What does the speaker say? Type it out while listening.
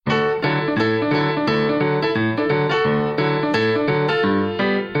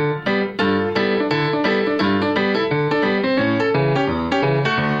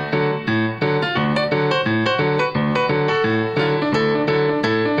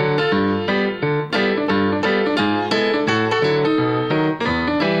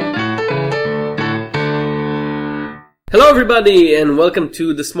Hello everybody and welcome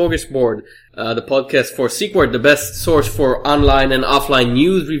to The Smorgasbord, the podcast for Sequart, the best source for online and offline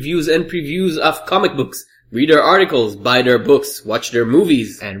news, reviews, and previews of comic books. Read their articles, buy their books, watch their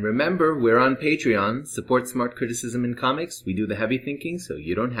movies. And remember, we're on Patreon. Support smart criticism in comics. We do the heavy thinking, so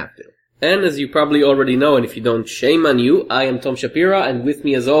you don't have to. And as you probably already know, and if you don't, shame on you, I am Tom Shapira, and with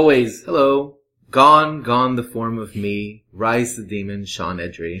me as always... Hello. Gone the form of me. Rise the demon, Sean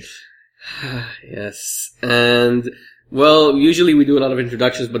Edry. Yes, and... Well, usually we do a lot of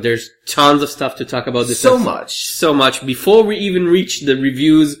introductions, but there's tons of stuff to talk about this. So much. Before we even reach the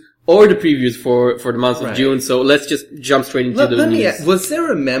reviews or the previews for the month of June, so let's just jump straight into the news. Was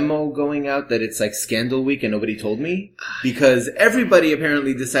there a memo going out that it's like Scandal Week and nobody told me? Because everybody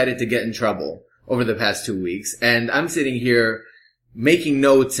apparently decided to get in trouble over the past 2 weeks, and I'm sitting here making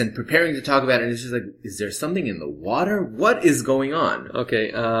notes and preparing to talk about it, and it's just like, is there something in the water? What is going on?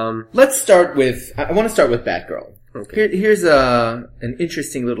 Okay, let's start with, I want to start with Batgirl. Okay. Here's an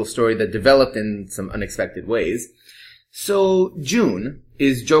interesting little story that developed in some unexpected ways. So, June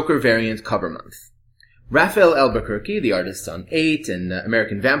is Joker variant cover month. Raphael Albuquerque, the artist on 8 and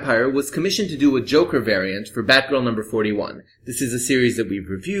American Vampire, was commissioned to do a Joker variant for Batgirl number 41. This is a series that we've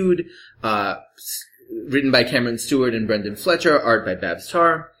reviewed, written by Cameron Stewart and Brendan Fletcher, art by Babs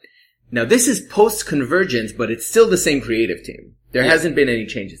Tarr. Now, this is post-Convergence, but it's still the same creative team. There hasn't been any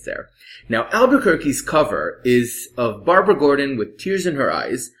changes there. Now, Albuquerque's cover is of Barbara Gordon with tears in her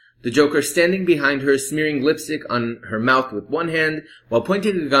eyes, the Joker standing behind her, smearing lipstick on her mouth with one hand, while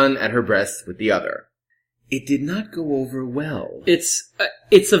pointing a gun at her breast with the other. It did not go over well. It's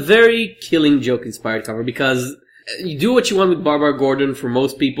a very Killing Joke-inspired cover, because you do what you want with Barbara Gordon. For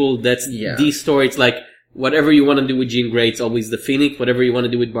most people, that's the story. It's like, whatever you want to do with Jean Grey, it's always the Phoenix. Whatever you want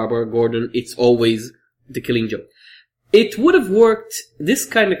to do with Barbara Gordon, it's always the Killing Joke. It would have worked, this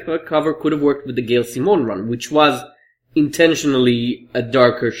kind of cover could have worked with the Gail Simone run, which was intentionally a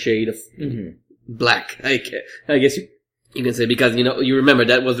darker shade of black, I guess you can say, because, you remember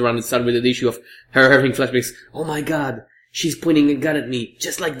that was the run that started with the issue of her having flashbacks. Oh my god, she's pointing a gun at me,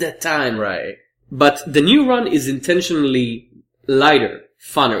 just like that time. Right. But the new run is intentionally lighter,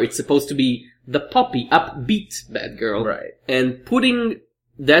 funner. It's supposed to be the poppy, upbeat Batgirl. Right. And putting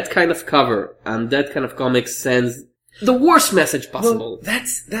that kind of cover and that kind of comic sends the worst message possible. Well,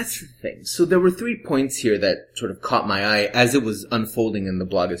 that's the thing. So there were 3 points here that sort of caught my eye as it was unfolding in the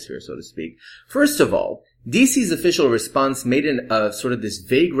blogosphere, so to speak. First of all, DC's official response made sort of this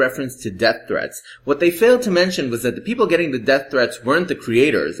vague reference to death threats. What they failed to mention was that the people getting the death threats weren't the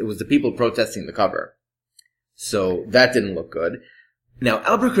creators, it was the people protesting the cover. So that didn't look good. Now,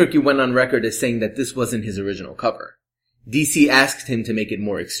 Albuquerque went on record as saying that this wasn't his original cover. DC asked him to make it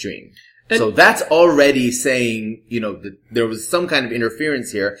more extreme. So that's already saying, that there was some kind of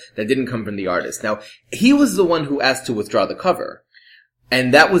interference here that didn't come from the artist. Now, he was the one who asked to withdraw the cover.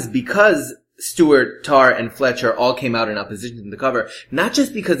 And that was because Stewart, Tarr, and Fletcher all came out in opposition to the cover. Not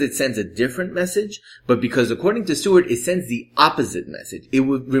just because it sends a different message, but because according to Stewart, it sends the opposite message. It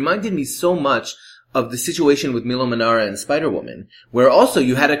reminded me so much of the situation with Milo Manara and Spider-Woman, where also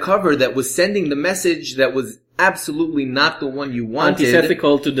you had a cover that was sending the message that was absolutely not the one you wanted.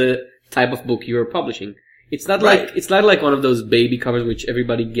 Antithetical to the type of book you're publishing. It's not like one of those baby covers which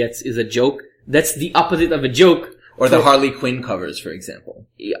everybody gets is a joke. That's the opposite of a joke. Or the Harley Quinn covers, for example.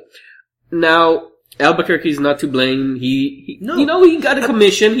 Yeah. Now, Albuquerque is not to blame. He got a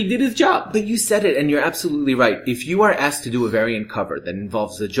commission. He did his job. But you said it, and you're absolutely right. If you are asked to do a variant cover that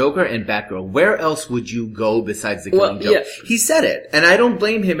involves the Joker and Batgirl, where else would you go besides the Killing Joke? Yeah. He said it, and I don't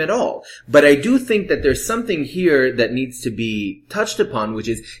blame him at all. But I do think that there's something here that needs to be touched upon, which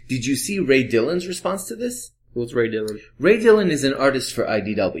is, did you see Ray Dillon's response to this? Who's Ray Dillon? Ray Dillon is an artist for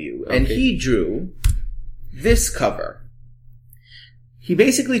IDW, and he drew this cover. He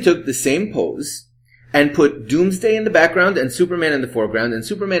basically took the same pose and put Doomsday in the background and Superman in the foreground, and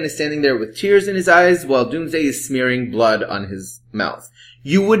Superman is standing there with tears in his eyes while Doomsday is smearing blood on his mouth.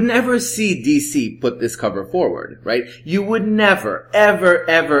 You would never see DC put this cover forward, right? You would never, ever,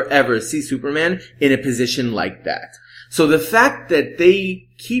 ever, ever see Superman in a position like that. So the fact that they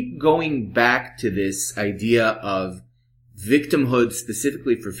keep going back to this idea of victimhood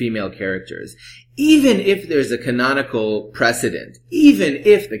specifically for female characters, even if there's a canonical precedent, even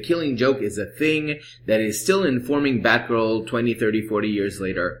if the Killing Joke is a thing that is still informing Batgirl 20, 30, 40 years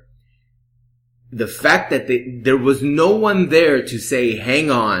later, the fact that there was no one there to say, hang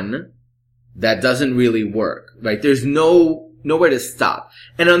on, that doesn't really work, right? There's nowhere to stop.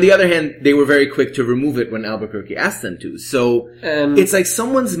 And on the other hand, they were very quick to remove it when Albuquerque asked them to. So it's like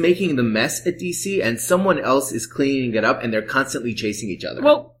someone's making the mess at DC and someone else is cleaning it up and they're constantly chasing each other.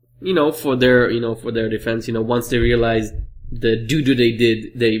 Well, for their defense, once they realized the doo-doo they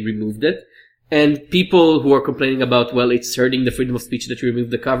did, they removed it. And people who are complaining about, well, it's hurting the freedom of speech that you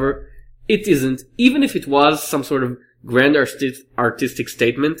removed the cover, it isn't. Even if it was some sort of grand artistic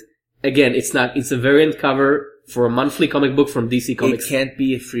statement, again, it's not. It's a variant cover for a monthly comic book from DC Comics. It can't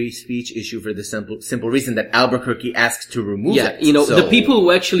be a free speech issue for the simple reason that Albuquerque asked to remove it. The people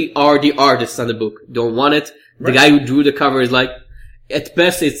who actually are the artists on the book don't want it. The guy who drew the cover is like, at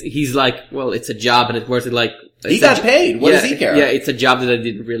best, he's like, well, it's a job, and at worst, it's like, he got paid. What does he care? Yeah, it's a job that I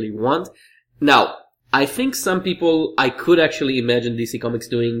didn't really want. Now, I think I could actually imagine DC Comics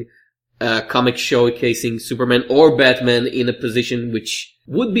doing a comic showcasing Superman or Batman in a position which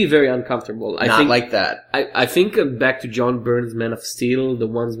would be very uncomfortable. I think like that. I think back to John Byrne's Man of Steel, the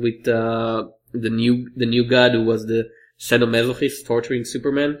ones with the new god who was the sadomasochist torturing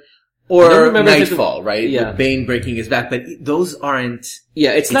Superman. Or Nightfall, right? Yeah. With Bane breaking his back, but those aren't...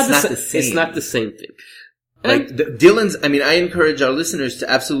 Yeah, it's not the same. It's not the same thing. Like, Dillon's, I encourage our listeners to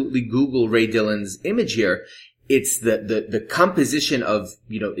absolutely Google Ray Dillon's image here. It's the composition of,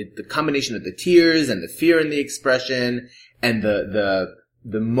 the combination of the tears and the fear in the expression and the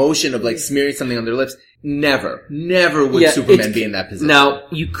motion of like smearing something on their lips. Never would Superman be in that position. Now,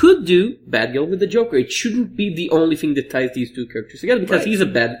 you could do Batgirl with the Joker. It shouldn't be the only thing that ties these two characters together because he's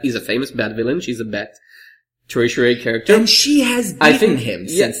a famous bad villain. She's a bad tertiary character. And she has beaten him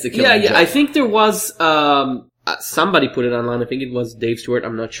since the Killing Joke. I think there was, somebody put it online. I think it was Dave Stewart.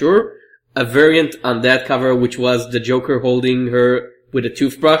 I'm not sure. A variant on that cover, which was the Joker holding her with a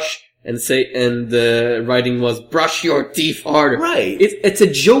toothbrush. And the writing was, brush your teeth harder. Right. It's a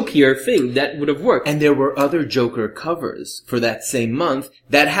jokier thing that would have worked. And there were other Joker covers for that same month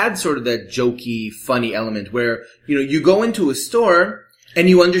that had sort of that jokey, funny element where, you go into a store and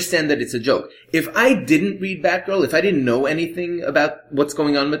you understand that it's a joke. If I didn't read Batgirl, if I didn't know anything about what's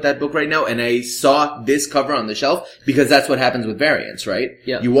going on with that book right now, and I saw this cover on the shelf, because that's what happens with variants, right?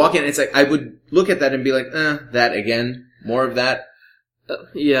 Yeah. You walk in and it's like, I would look at that and be like, that again, more of that.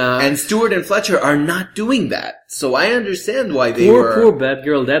 Yeah. And Stewart and Fletcher are not doing that. So I understand why Poor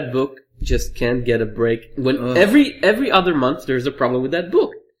Batgirl, that book just can't get a break. When every other month there's a problem with that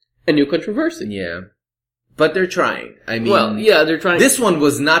book. A new controversy. Yeah. But they're trying. They're trying. This one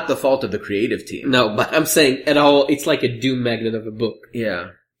was not the fault of the creative team. No, but I'm saying at all, it's like a doom magnet of a book.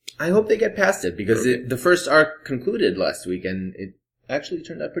 Yeah. I hope they get past it because the first arc concluded last week and it actually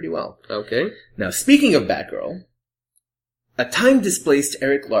turned out pretty well. Okay. Now, speaking of Batgirl, a time-displaced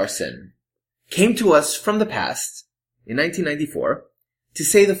Erik Larsen came to us from the past, in 1994, to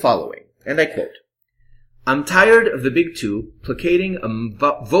say the following, and I quote, "I'm tired of the big two placating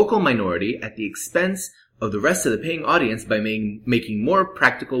a vocal minority at the expense of the rest of the paying audience by making more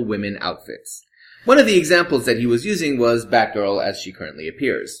practical women outfits." One of the examples that he was using was Batgirl as she currently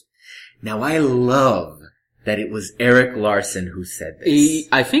appears. Now, I love that it was Erik Larsen who said this.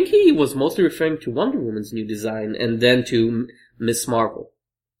 I think he was mostly referring to Wonder Woman's new design and then to Miss Marvel.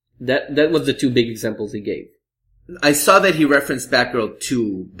 That was the two big examples he gave. I saw that he referenced Batgirl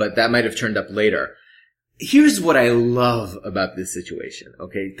too, but that might have turned up later. Here's what I love about this situation,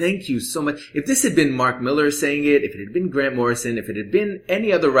 okay? Thank you so much. If this had been Mark Miller saying it, if it had been Grant Morrison, if it had been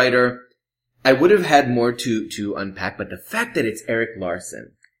any other writer, I would have had more to unpack, but the fact that it's Erik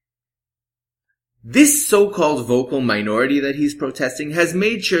Larsen, this so-called vocal minority that he's protesting has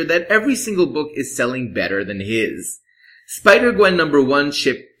made sure that every single book is selling better than his. Spider-Gwen #1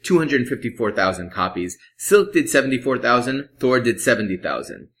 shipped 254,000 copies. Silk did 74,000. Thor did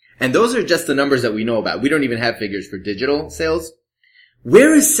 70,000. And those are just the numbers that we know about. We don't even have figures for digital sales.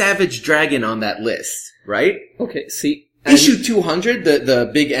 Where is Savage Dragon on that list, right? Okay, see. Issue 200, the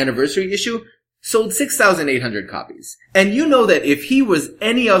big anniversary issue, sold 6,800 copies. And you know that if he was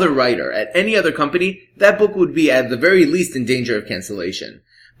any other writer at any other company, that book would be at the very least in danger of cancellation.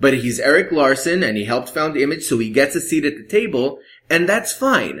 But he's Erik Larsen and he helped found Image, so he gets a seat at the table, and that's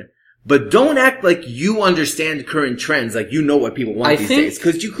fine. But don't act like you understand current trends, like you know what people want these days,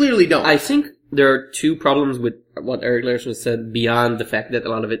 because you clearly don't. I think there are two problems with what Erik Larsen said beyond the fact that a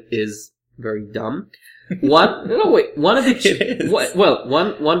lot of it is very dumb. One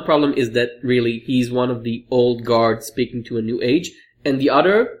problem is that really he's one of the old guard speaking to a new age, and the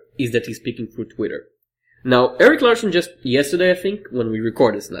other is that he's speaking through Twitter. Now, Erik Larsen just yesterday, I think, when we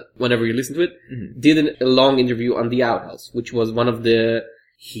record this, not whenever you listen to it, did a long interview on The Outhouse, which was one of the...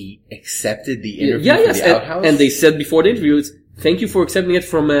 He accepted the interview for The Outhouse? And they said before the interviews, thank you for accepting it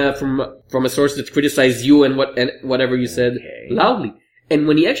from a source that criticized you and whatever you said loudly. And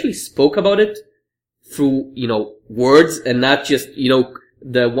when he actually spoke about it through, words and not just,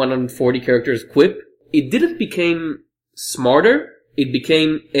 the 140 characters quip, it didn't become smarter. it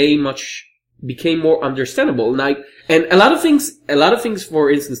became more understandable. And a lot of things,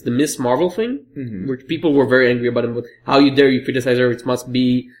 for instance, the Miss Marvel thing, which people were very angry about, how you dare you criticize her, it must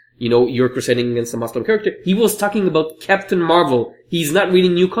be, you're crusading against a Muslim character. He was talking about Captain Marvel. He's not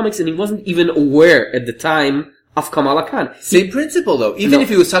reading New Comics, and he wasn't even aware at the time of Kamala Khan. Same principle, though. Even if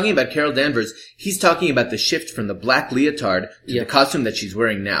he was talking about Carol Danvers, he's talking about the shift from the black leotard to the costume that she's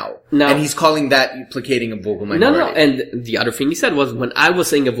wearing now. And he's calling that implicating a vocal minority. No. And the other thing he said was, when I was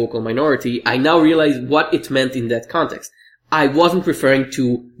saying a vocal minority, I now realize what it meant in that context. I wasn't referring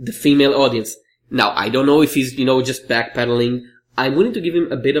to the female audience. Now, I don't know if he's, just backpedaling. I'm willing to give him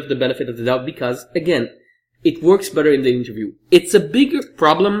a bit of the benefit of the doubt because, again, it works better in the interview. It's a bigger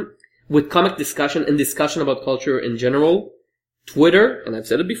problem with comic discussion and discussion about culture in general. Twitter, and I've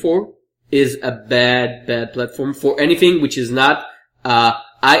said it before, is a bad platform for anything which is not, I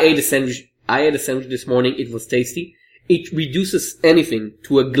ate a sandwich this morning, it was tasty. It reduces anything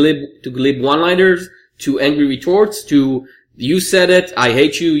to glib one-liners, to angry retorts, to, you said it, I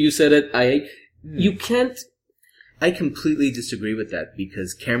hate you, you said it, I hate, you can't. I completely disagree with that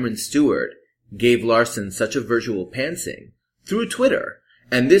because Cameron Stewart gave Larson such a visual pantsing through Twitter.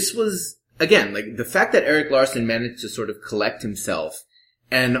 And this was, again, like the fact that Erik Larson managed to sort of collect himself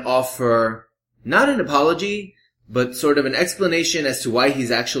and offer not an apology, but sort of an explanation as to why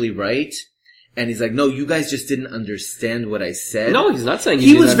he's actually right. And he's like, no, you guys just didn't understand what I said. No, he's not saying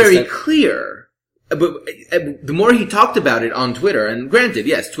he was very clear. But the more he talked about it on Twitter, and granted,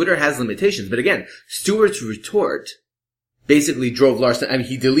 yes, Twitter has limitations, but again, Stewart's retort basically drove Larson,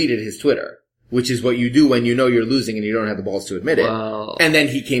 he deleted his Twitter. Which is what you do when you know you're losing and you don't have the balls to admit it. Wow. And then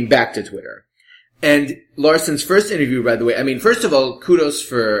he came back to Twitter. And Larson's first interview, by the way, first of all, kudos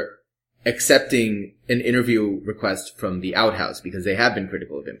for accepting an interview request from the Outhouse because they have been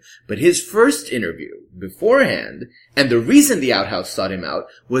critical of him. But his first interview beforehand, and the reason the Outhouse sought him out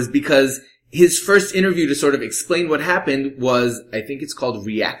was because his first interview to sort of explain what happened was, I think it's called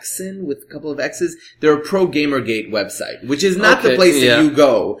Reaction with a couple of X's. They're a pro-Gamergate website, which is not the place that you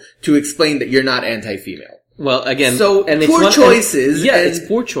go to explain that you're not anti-female. Well, again, so and poor choices. It's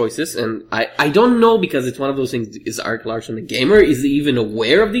poor choices, and I don't know because it's one of those things. Is Erik Larson a gamer? Is he even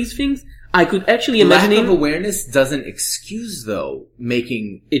aware of these things? I could actually imagine lack of awareness doesn't excuse though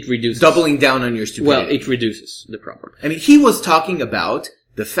making it reduces doubling down on your stupidity. Well, it reduces the problem. He was talking about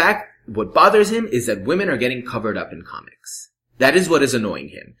the fact. What bothers him is that women are getting covered up in comics. That is what is annoying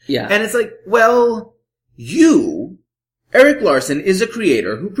him. Yeah. And it's like, well, Erik Larson is a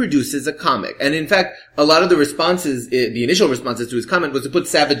creator who produces a comic. And in fact, a lot of the responses, the initial responses to his comment was to put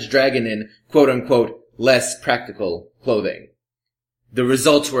Savage Dragon in quote unquote less practical clothing. The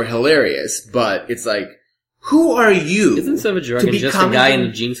results were hilarious, but it's like, who are you? Isn't Savage Dragon just a guy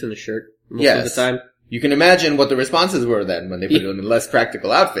in jeans and a shirt most of the time? You can imagine what the responses were then when they put him in less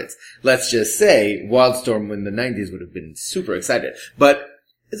practical outfits. Let's just say Wildstorm in the 90s would have been super excited. But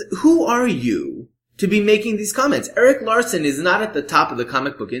who are you to be making these comments? Erik Larson is not at the top of the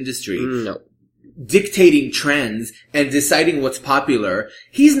comic book industry. No. Dictating trends and deciding what's popular.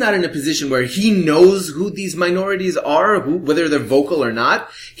 He's not in a position where he knows who these minorities are, whether they're vocal or not.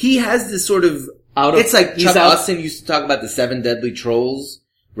 He has this sort of, it's like Chuck Austin used to talk about the 7 deadly trolls,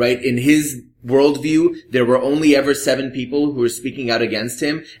 right? In his worldview, there were only ever 7 people who were speaking out against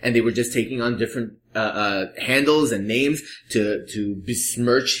him, and they were just taking on different handles and names to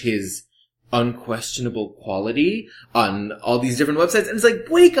besmirch his unquestionable quality on all these different websites. And it's like,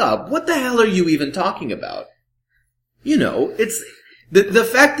 wake up! What the hell are you even talking about? It's the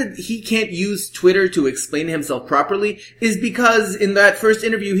fact that he can't use Twitter to explain himself properly is because in that first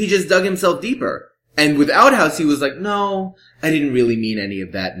interview he just dug himself deeper. And with Outhouse, he was like, no, I didn't really mean any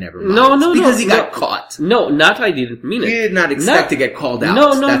of that, never mind. No. Because he got caught. No, not I didn't mean it. He did not expect to get called out.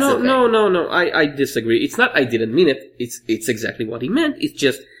 No. I disagree. It's not I didn't mean it. It's exactly what he meant. It's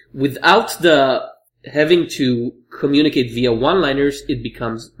just, without the having to communicate via one-liners, it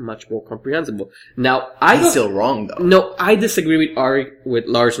becomes much more comprehensible. Now, He's still wrong, though. No, I disagree with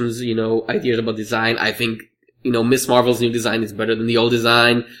Larson's, ideas about design. I think, Miss Marvel's new design is better than the old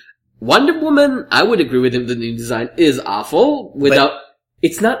design. Wonder Woman, I would agree with him that the new design is awful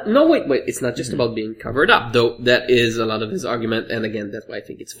it's not just about being covered up, though that is a lot of his argument, and again, that's why I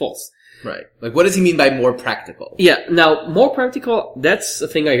think it's false. Right. Like, what does he mean by more practical? Yeah, now, more practical, that's a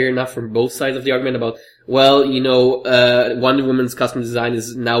thing I hear enough from both sides of the argument about, well, Wonder Woman's costume design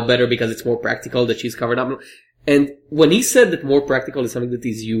is now better because it's more practical, that she's covered up. And when he said that more practical is something that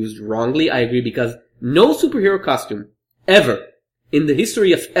is used wrongly, I agree, because no superhero costume, ever, in the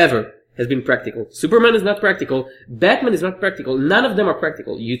history of ever, has been practical. Superman is not practical. Batman is not practical. None of them are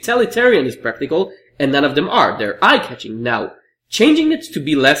practical. Utilitarian is practical, and none of them are. They're eye-catching. Now, changing it to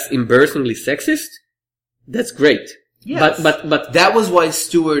be less embarrassingly sexist, that's great. Yes. But that was why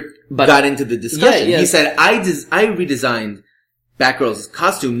Stewart got into the discussion. He said, I redesigned Batgirl's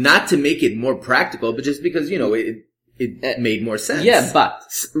costume not to make it more practical, but just because, it made more sense. Yeah,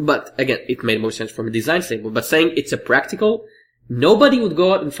 but again, it made more sense from a design standpoint. But saying it's a practical, nobody would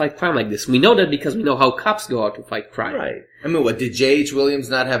go out and fight crime like this. We know that because we know how cops go out to fight crime. Right. I mean, what, did J.H. Williams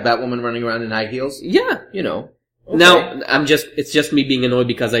not have Batwoman running around in high heels? Yeah. Okay. Now, it's just me being annoyed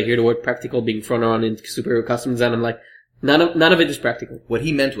because I hear the word practical being thrown around in superhero costumes and I'm like, none of it is practical. What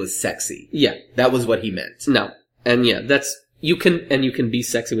he meant was sexy. Yeah. That was what he meant. No. And yeah, you can be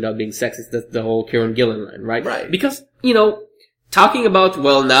sexy without being sexist. That's the whole Kieran Gillen line, right? Right. Because, talking about,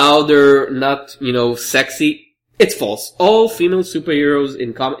 well, now they're not, sexy, it's false. All female superheroes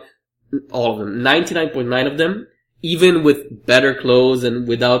in all of them, 99.9 of them, even with better clothes and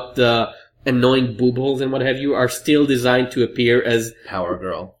without the annoying boob holes and what have you, are still designed to appear as Power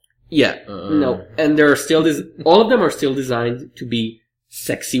Girl. Yeah, no, and there are still all of them are still designed to be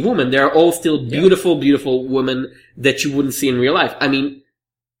sexy women. They are all still beautiful, beautiful women that you wouldn't see in real life. I mean,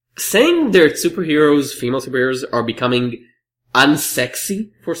 saying their female superheroes, are becoming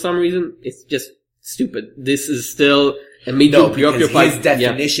unsexy for some reason, it's just stupid. This is still a medium preoccupied. His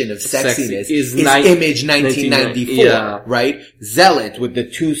definition of sexiness is Image 1994, right? Zealot with the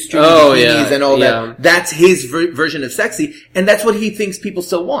two string bikinis and all that. That's his version of sexy, and that's what he thinks people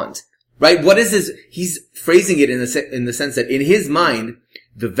still want, right? What is this? He's phrasing it in the sense that in his mind,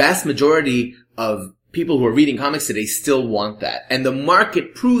 the vast majority of people who are reading comics today still want that, and the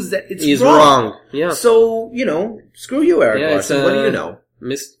market proves that it's wrong. Yeah. So screw you, Eric Larson. What do you know?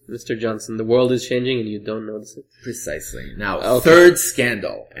 Mr. Johnson, the world is changing and you don't notice it. Precisely. Now, third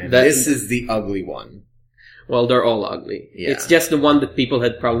scandal. And this is the ugly one. Well, they're all ugly. Yeah. It's just the one that people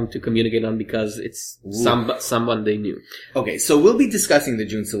had problem to communicate on because it's someone they knew. Okay, so we'll be discussing the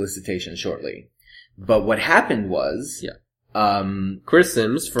June solicitation shortly. But what happened was... Yeah. Chris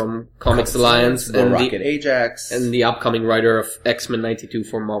Sims from Comics Alliance and Rocket Ajax and the upcoming writer of X-Men 92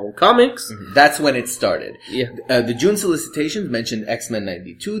 for Marvel Comics. Mm-hmm. That's when it started. Yeah. The June solicitations mentioned X-Men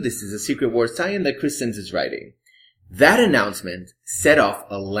 92. This is a Secret Wars tie-in that Chris Sims is writing. That announcement set off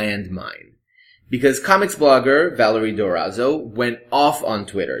a landmine because comics blogger Valerie Dorazzo went off on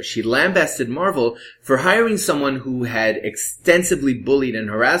Twitter. She lambasted Marvel for hiring someone who had extensively bullied and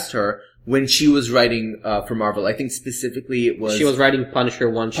harassed her when she was writing for Marvel. I think specifically it was... She was writing Punisher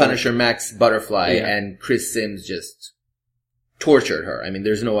one shot. Punisher Max Butterfly, and Chris Sims just tortured her. I mean,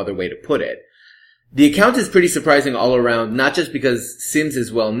 there's no other way to put it. The account is pretty surprising all around, not just because Sims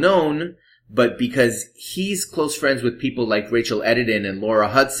is well known, but because he's close friends with people like Rachel Edidin and Laura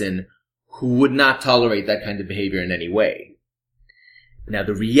Hudson, who would not tolerate that kind of behavior in any way. Now,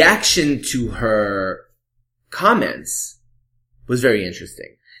 the reaction to her comments was very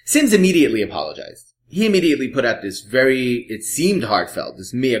interesting. Sims immediately apologized. He immediately put out this it seemed heartfelt,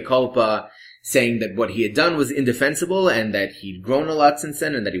 this mea culpa, saying that what he had done was indefensible and that he'd grown a lot since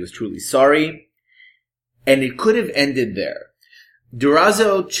then and that he was truly sorry. And it could have ended there.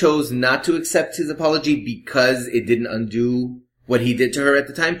 Dorazzo chose not to accept his apology because it didn't undo what he did to her at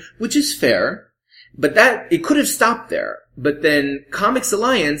the time, which is fair. But it could have stopped there. But then Comics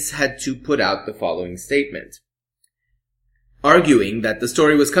Alliance had to put out the following statement, arguing that the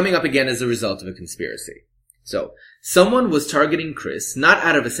story was coming up again as a result of a conspiracy. So, someone was targeting Chris not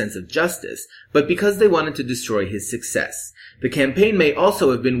out of a sense of justice, but because they wanted to destroy his success. The campaign may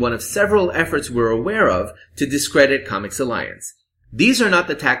also have been one of several efforts we're aware of to discredit Comics Alliance. These are not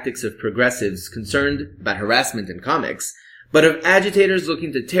the tactics of progressives concerned about harassment in comics, but of agitators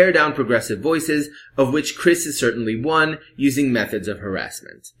looking to tear down progressive voices, of which Chris is certainly one, using methods of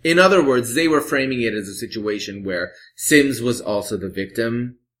harassment. In other words, they were framing it as a situation where Sims was also the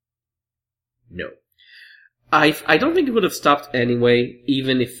victim. No. I don't think it would have stopped anyway,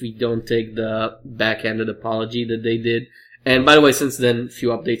 even if we don't take the backhanded apology that they did. And by the way, since then, few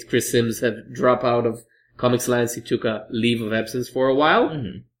updates. Chris Sims have dropped out of Comics Alliance. He took a leave of absence for a while.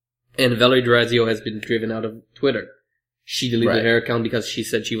 Mm-hmm. And Valerie Dorazzo has been driven out of Twitter. She deleted her account because she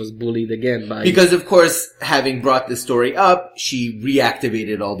said she was bullied again by... Because, of course, having brought this story up, she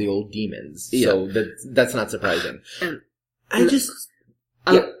reactivated all the old demons. Yeah. So that's not surprising. And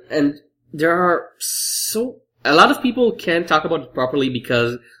there are a lot of people can't talk about it properly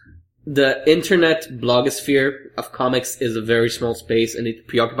because the internet blogosphere of comics is a very small space and it's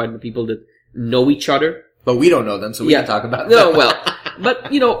preoccupied with people that know each other. But we don't know them, so we can talk about them. No, well,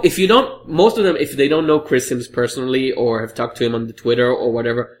 but, most of them, if they don't know Chris Sims personally or have talked to him on the Twitter or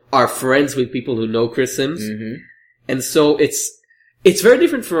whatever, are friends with people who know Chris Sims. Mm-hmm. And so it's very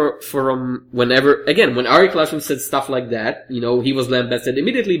different from whenever, again, when Ari Klashman said stuff like that, you know, he was lambasted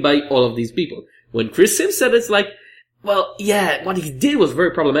immediately by all of these people. When Chris Sims said it's like, well, yeah, what he did was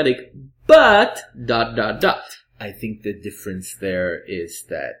very problematic, but, ... I think the difference there is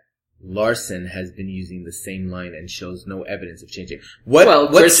that Larson has been using the same line and shows no evidence of changing.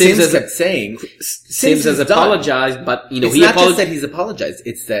 What Sims kept saying, Sims has apologized, but, you know, it's not just that he's apologized,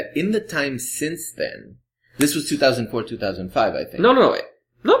 it's that in the time since then, this was 2004, 2005, I think. No.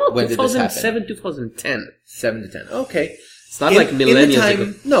 When 2007, 2010. 7 to 10. Okay. It's not like millennials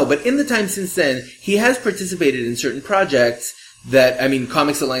ago. No, but in the time since then, he has participated in certain projects that, I mean,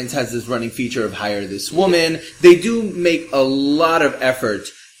 Comics Alliance has this running feature of Hire This Woman. They do make a lot of effort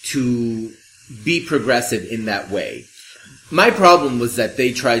to be progressive in that way. My problem was that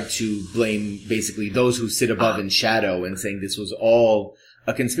they tried to blame basically those who sit above in shadow and saying this was all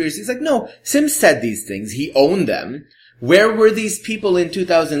a conspiracy. It's like, no, Sims said these things. He owned them. Where were these people in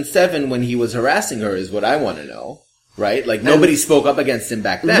 2007 when he was harassing her is what I want to know. Right? Like, nobody spoke up against him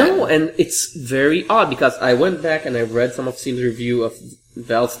back then. No, and it's very odd because I went back and I read some of Sims' review of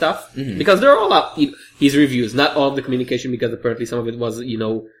Val stuff. Mm-hmm. Because they're all up, his reviews, not all of the communication, because apparently some of it was, you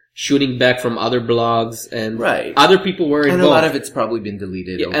know, shooting back from other blogs and other people were involved. And a lot of it's probably been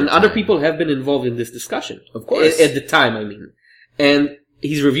deleted. Yeah, and other people have been involved in this discussion. Of course. At the time, I mean. And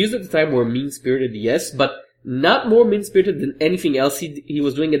his reviews at the time were mean-spirited, yes, but not more mean-spirited than anything else he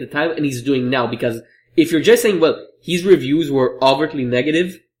was doing at the time and he's doing now. Because if you're just saying, well, his reviews were overtly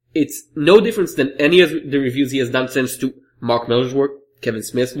negative, it's no difference than any of the reviews he has done since to Mark Millar's work, Kevin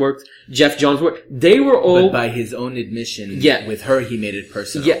Smith's work, Jeff Johns' work. They were all... But by his own admission, with her, he made it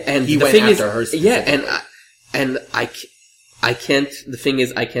personal. Yeah, and he the went thing after is, her specifically. and I can't, the thing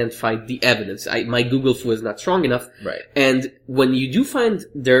is, I can't find the evidence. My Google foo is not strong enough. Right. And when you do find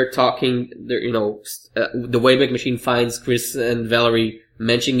they're talking, you know, the Wayback Machine finds Chris and Valerie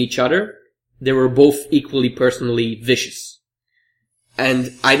mentioning each other, they were both equally personally vicious.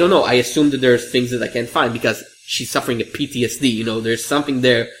 And I don't know, I assume that there's things that I can't find because she's suffering a PTSD, you know, there's something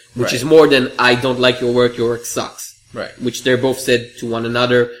there which is more than I don't like your work sucks. Right. Which they're both said to one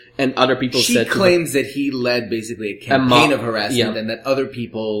another and other people said She claims that he led basically a campaign of harassment and that other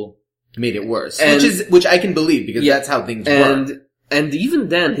people made it worse. Which I can believe because that's how things work. And even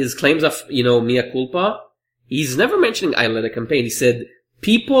then, his claims of, you know, mea culpa, he's never mentioning I led a campaign. He said,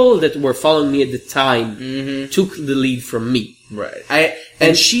 people that were following me at the time took the lead from me. Right.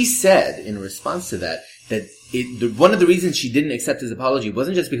 And she said, in response to that one of the reasons she didn't accept his apology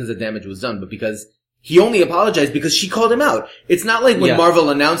wasn't just because the damage was done, but because he only apologized because she called him out. It's not like when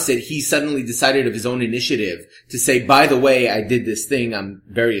Marvel announced it, he suddenly decided of his own initiative to say, by the way, I did this thing, I'm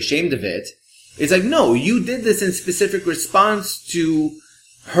very ashamed of it. It's like, no, you did this in specific response to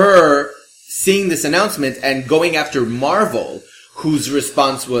her seeing this announcement and going after Marvel, whose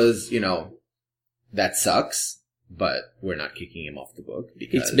response was, you know, that sucks, but we're not kicking him off the book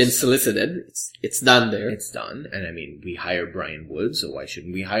because it's been solicited. It's done there. It's done. And I mean, we hire Brian Wood, so why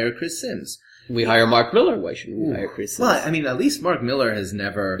shouldn't we hire Chris Sims? We hire Mark Millar. Why shouldn't we hire Chris Sims? Well, I mean, at least Mark Millar has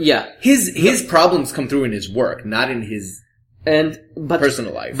never... Yeah. His problems come through in his work, not in his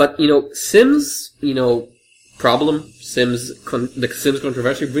personal life. But, you know, Sims, you know, the Sims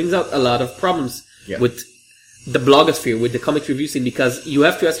controversy brings out a lot of problems with the blogosphere, with the comic review scene, because you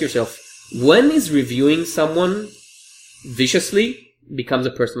have to ask yourself, when is reviewing someone viciously becomes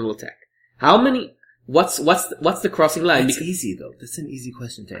a personal attack? How many... What's the crossing line? It's easy though. That's an easy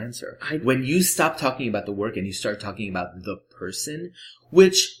question to answer. When you stop talking about the work and you start talking about the person,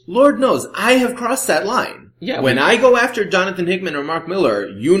 which, Lord knows, I have crossed that line. Yeah. When I go after Jonathan Hickman or Mark Millar,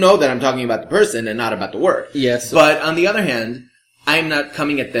 you know that I'm talking about the person and not about the work. Yes. But on the other hand, I'm not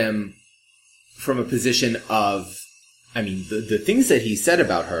coming at them from a position of, I mean, the things that he said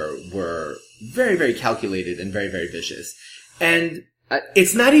about her were very, very calculated and very, very vicious. And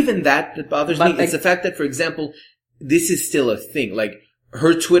it's not even that bothers me. It's the fact that, for example, this is still a thing. Like,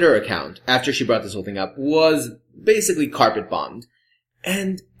 her Twitter account, after she brought this whole thing up, was basically carpet bombed.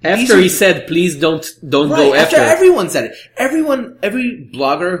 And after he said, please don't go after everyone said it. Every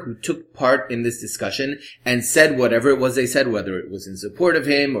blogger who took part in this discussion and said whatever it was they said, whether it was in support of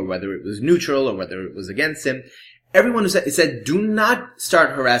him or whether it was neutral or whether it was against him, everyone who said, do not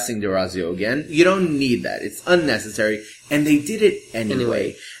start harassing DeRazio again. You don't need that. It's unnecessary. And they did it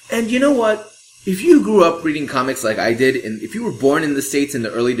anyway. And you know what? If you grew up reading comics like I did, and if you were born in the States in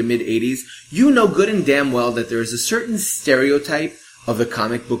the early to mid 80s, you know good and damn well that there is a certain stereotype of the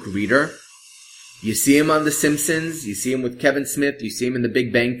comic book reader. You see him on The Simpsons, you see him with Kevin Smith, you see him in The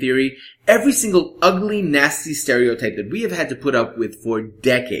Big Bang Theory. Every single ugly, nasty stereotype that we have had to put up with for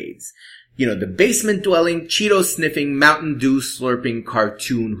decades. the basement-dwelling, Cheeto-sniffing, Mountain Dew slurping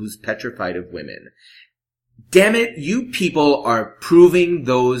cartoon who's petrified of women. Damn it, you people are proving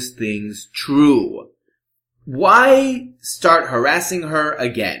those things true. Why start harassing her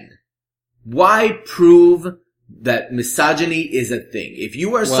again? Why prove that misogyny is a thing? If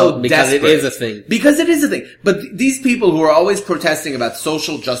you are so desperate... Because it is a thing. Because it is a thing. But these people who are always protesting about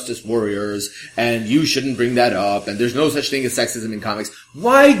social justice warriors, and you shouldn't bring that up, and there's no such thing as sexism in comics,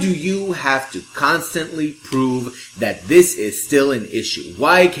 why do you have to constantly prove that this is still an issue?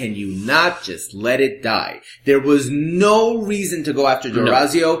 Why can you not just let it die? There was no reason to go after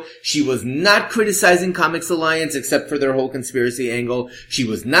D'Orazio. No. She was not criticizing Comics Alliance except for their whole conspiracy angle. She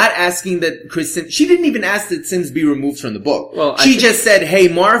was not asking that she didn't even ask that Sims be removed from the book. Well, she just said, hey,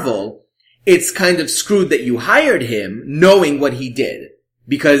 Marvel, it's kind of screwed that you hired him knowing what he did.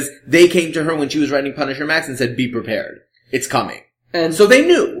 Because they came to her when she was writing Punisher Max and said, be prepared. It's coming. And so they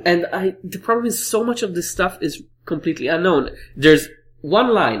knew. And the problem is so much of this stuff is completely unknown. There's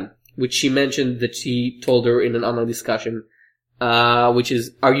one line which she mentioned that she told her in an online discussion, which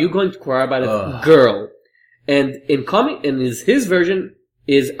is, are you going to cry about it, girl? And in his version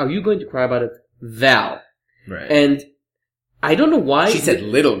is, are you going to cry about it, Val? Right. And I don't know why. She said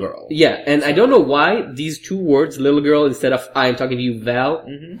little girl. Yeah, and I don't know why these two words, little girl, instead of I am talking to you, Val,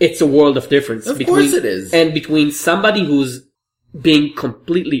 it's a world of difference. Of course it is. And between somebody who's being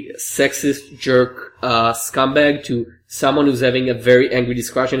completely sexist, jerk, scumbag to someone who's having a very angry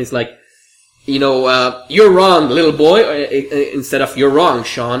discussion, it's like, you're wrong, little boy, instead of you're wrong,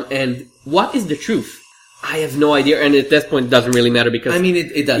 Sean. And what is the truth? I have no idea, and at that point it doesn't really matter because... I mean,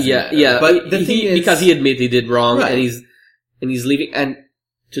 it doesn't matter. Yeah, but the thing is... Because he admitted he did wrong, right. and he's leaving. And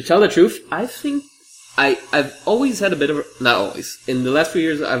to tell the truth, I think I've always had a bit of a... Not always. In the last few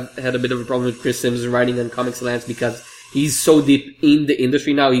years, I've had a bit of a problem with Chris Sims writing on Comics Alliance because he's so deep in the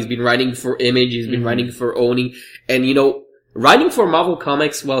industry now. He's been writing for Image, he's been writing for Oni, and writing for Marvel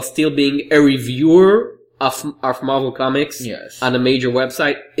Comics while still being a reviewer of Marvel Comics on a major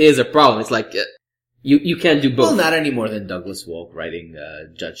website is a problem. It's like... You can't do both. Well, not any more than Douglas Wolk writing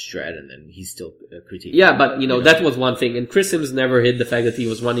Judge Dredd, and then he's still critiquing. Yeah, but that was one thing. And Chris Sims never hid the fact that he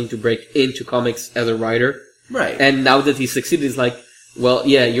was wanting to break into comics as a writer. Right. And now that he succeeded, it's like, well,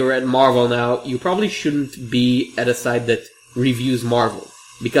 yeah, you're at Marvel now. You probably shouldn't be at a site that reviews Marvel.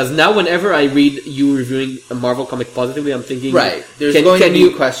 Because now whenever I read you reviewing a Marvel comic positively, I'm thinking... Right. There's going to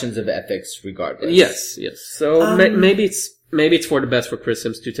be questions of ethics regardless. Yes. So maybe it's for the best for Chris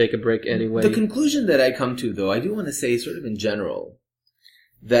Sims to take a break anyway. The conclusion that I come to, though, I do want to say sort of in general,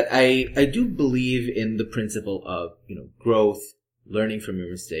 that I do believe in the principle of, growth, learning from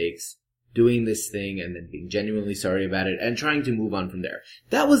your mistakes, doing this thing and then being genuinely sorry about it and trying to move on from there.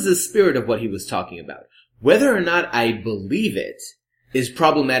 That was the spirit of what he was talking about. Whether or not I believe it is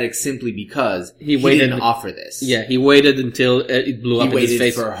problematic simply because he didn't offer this. Yeah, he waited until it blew up in his face. He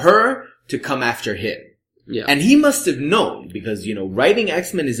waited for her to come after him. Yeah. And he must have known because, writing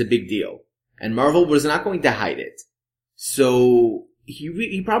X-Men is a big deal. And Marvel was not going to hide it. So,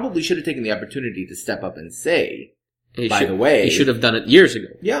 he probably should have taken the opportunity to step up and say, by the way... He should have done it years ago.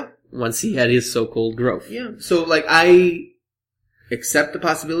 Yeah. Once he had his so-called growth. Yeah. So, I accept the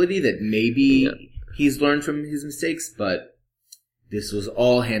possibility that maybe he's learned from his mistakes, but this was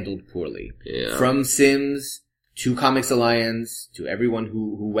all handled poorly. Yeah. From Sims to Comics Alliance to everyone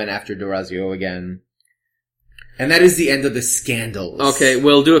who went after D'Orazio again. And that is the end of the scandals. Okay,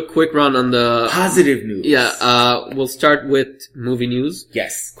 we'll do a quick run on the... Positive news. Yeah, we'll start with movie news.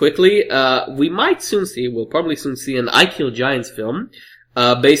 Yes. Quickly, we'll probably soon see an I Kill Giants film,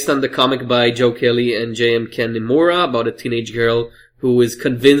 based on the comic by Joe Kelly and J.M. Ken Nimura about a teenage girl who is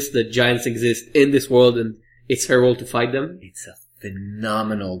convinced that giants exist in this world and it's her role to fight them. It's a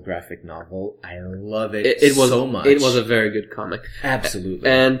phenomenal graphic novel. I love it, so much. It was a very good comic. Absolutely.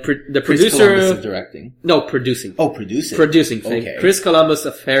 And the Chris producer... Columbus of directing. No, producing. Oh, producing. Producing fame. Okay. Chris Columbus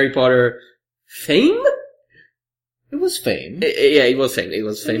of Harry Potter fame? It was fame. Yeah, it was fame. It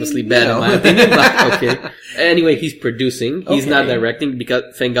was famously bad in my opinion, but okay. Anyway, he's producing. He's not directing because,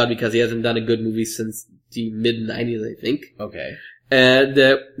 thank God, because he hasn't done a good movie since the mid-90s, I think. Okay. And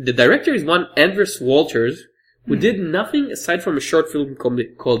the director is one Andres Walters, who did nothing aside from a short film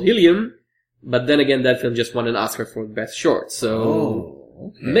called Helium, but then again, that film just won an Oscar for Best Short,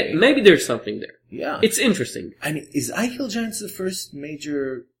 so maybe there's something there. Yeah. It's interesting. I mean, is I Kill Giants the first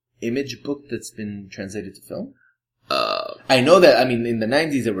major Image book that's been translated to film? I know that, in the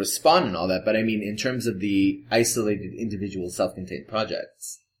 90s there was Spawn and all that, but in terms of the isolated individual self-contained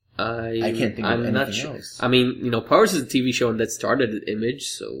projects, I can't think of anything else. Powers is a TV show and that started at Image,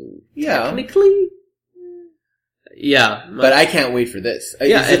 so yeah. Technically... Yeah. But I can't wait for this.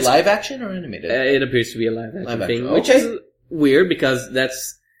 Is it live action or animated? It appears to be a live action thing, which is weird because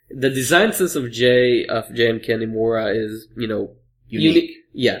that's the design sense of J.M. Kanimura is, unique.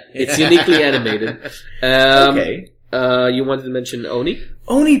 It's uniquely animated. Okay. You wanted to mention Oni?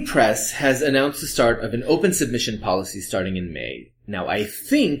 Oni Press has announced the start of an open submission policy starting in May. Now, I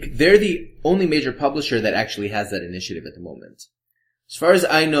think they're the only major publisher that actually has that initiative at the moment. As far as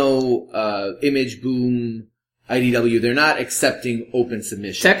I know, Image, Boom, IDW, they're not accepting open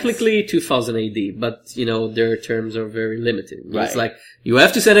submissions. Technically 2000 AD, but, their terms are very limited. Right. It's like, you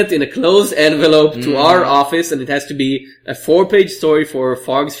have to send it in a closed envelope to our office, and it has to be a 4-page story for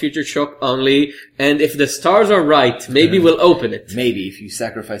Farg's Future Shock only, and if the stars are right, maybe we'll open it. Maybe, if you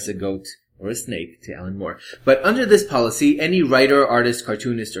sacrifice a goat or a snake to Alan Moore. But under this policy, any writer, artist,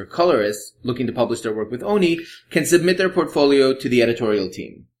 cartoonist, or colorist looking to publish their work with Oni can submit their portfolio to the editorial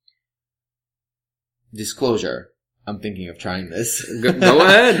team. Disclosure. I'm thinking of trying this. Go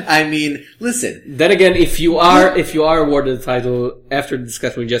ahead. I mean, listen. Then again, if you are awarded the title after the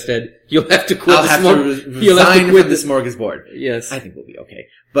discussion we just had, you'll have to quit. I'll have to resign from the smorgasbord. Yes. I think we'll be okay.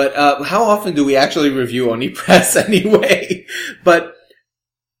 But, how often do we actually review Oni Press anyway? But,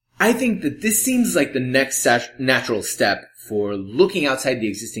 I think that this seems like the next natural step for looking outside the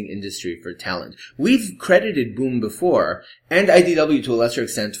existing industry for talent. We've credited Boom before, and IDW to a lesser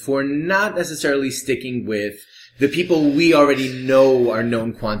extent, for not necessarily sticking with the people we already know are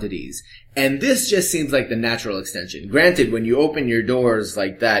known quantities. And this just seems like the natural extension. Granted, when you open your doors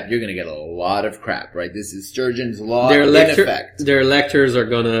like that, you're gonna get a lot of crap, right? This is Sturgeon's Law in effect. Their lectors are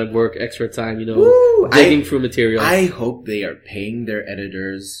gonna work extra time, Woo! digging through material. I hope they are paying their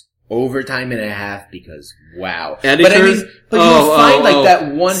editors overtime and a half because wow. Editors, but you'll find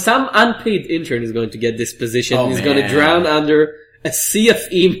that one. Some unpaid intern is going to get this position. He's man. going to drown under a sea of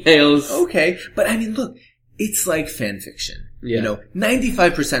emails. Okay, but look, it's like fan fiction. Yeah.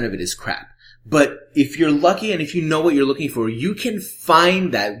 95% of it is crap. But if you're lucky and if you know what you're looking for, you can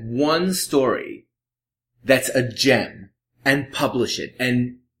find that one story that's a gem and publish it.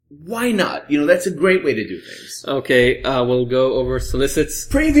 And why not? That's a great way to do things. Okay, we'll go over solicits.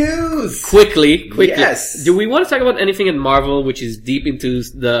 Previews! Quickly. Yes. Do we want to talk about anything in Marvel which is deep into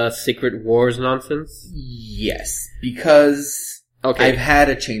the Secret Wars nonsense? Yes, because I've had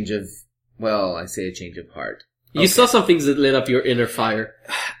a change of heart. You saw some things that lit up your inner fire.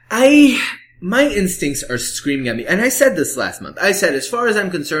 My instincts are screaming at me, and I said this last month. I said, as far as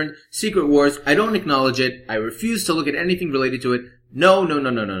I'm concerned, Secret Wars, I don't acknowledge it. I refuse to look at anything related to it. No.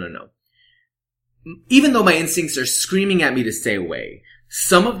 Even though my instincts are screaming at me to stay away,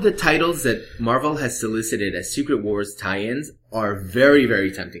 some of the titles that Marvel has solicited as Secret Wars tie-ins are very, very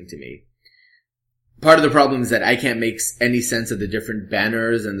tempting to me. Part of the problem is that I can't make any sense of the different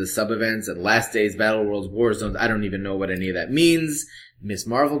banners and the sub-events and Last Days, Battle Worlds, War Zones. I don't even know what any of that means. Miss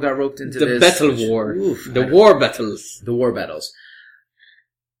Marvel got roped into this. The war battles. The war battles.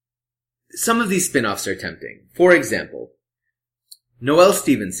 Some of these spin-offs are tempting. For example, Noelle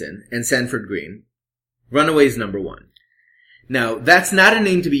Stevenson and Sanford Green, Runaways #1. Now, that's not a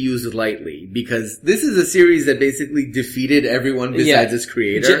name to be used lightly, because this is a series that basically defeated everyone besides its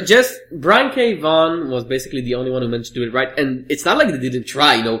creator. Just Brian K. Vaughan was basically the only one who managed to do it right, and it's not like they didn't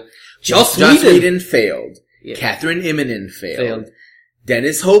try, Joss Whedon failed. Yeah. Catherine Immonen failed.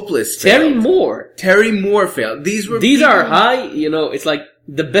 Dennis Hopeless failed. Terry Moore failed. These are high, it's like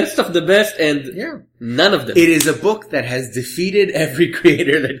the best of the best, and none of them. It is a book that has defeated every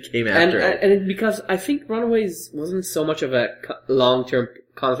creator that came after it. And because I think Runaways wasn't so much of a long-term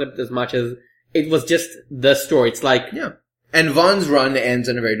concept as much as it was just the story. It's like... Yeah. And Vaughn's run ends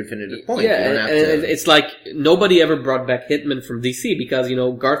on a very definitive point. Yeah, and it's like nobody ever brought back Hitman from DC because,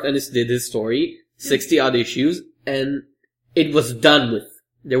 Garth Ennis did his story, 60-odd issues, and it was done with.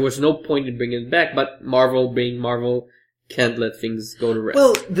 There was no point in bringing it back, but Marvel being Marvel can't let things go to rest.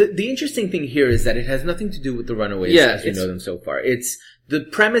 Well, the interesting thing here is that it has nothing to do with the Runaways as you know them so far. The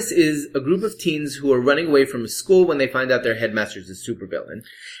premise is a group of teens who are running away from school when they find out their headmaster's a supervillain.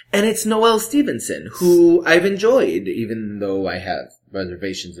 And it's Noelle Stevenson, who I've enjoyed, even though I have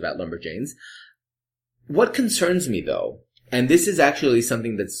reservations about Lumberjanes. What concerns me, though, and this is actually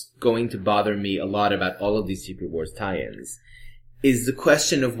something that's going to bother me a lot about all of these Secret Wars tie-ins, is the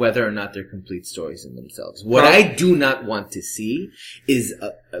question of whether or not they're complete stories in themselves. What I do not want to see is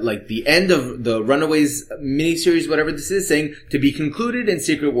like the end of the Runaways miniseries, whatever this is, saying to be concluded in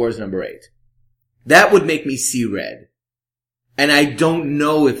Secret Wars #8. That would make me see red. And I don't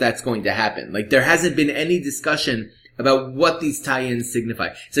know if that's going to happen. Like, there hasn't been any discussion about what these tie-ins signify.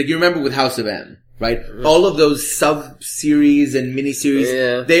 It's like, you remember with House of M, right? All of those sub-series and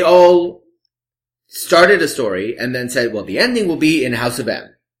miniseries, they all started a story and then said, well, the ending will be in House of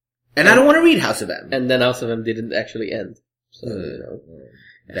M. And I don't want to read House of M. And then House of M didn't actually end. So,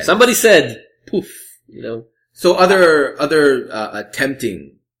 somebody said, poof, So other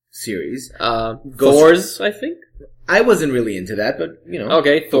tempting series. Thor's, I think? I wasn't really into that, but,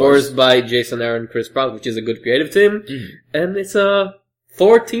 Okay, Thor's by Jason Aaron, Chris Pratt, which is a good creative team. Mm-hmm. And it's a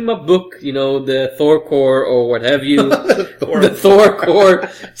Thor team-up book, the Thor Core or what have you. The Thor Core.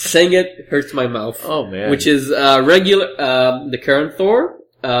 Saying it hurts my mouth. Oh, man. Which is the current Thor,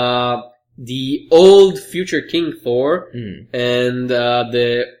 the old future King Thor, and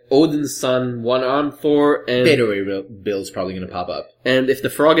the Odin's son one-armed Thor, and Beta Ray Bill's probably going to pop up. And if the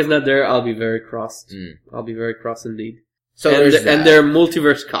frog is not there, I'll be very cross. I'll be very cross indeed. So and they're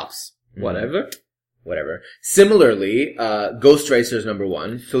multiverse cops. Whatever. Similarly, Ghost Racers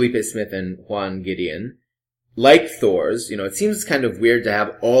 #1, Felipe Smith and Juan Gideon, like Thor's, it seems kind of weird to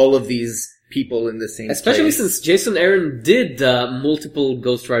have all of these people in the same Especially place. Since Jason Aaron did multiple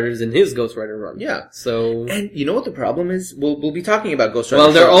Ghost Riders in his Ghost Rider run. Yeah. So, and you know what the problem is? We'll be talking about Ghost Rider.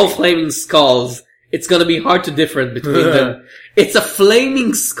 Well, they're all flaming skulls. It's gonna be hard to differentiate between them. It's a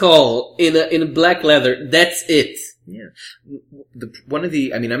flaming skull in black leather. That's it. Yeah.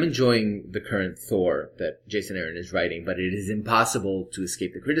 I'm enjoying the current Thor that Jason Aaron is writing, but it is impossible to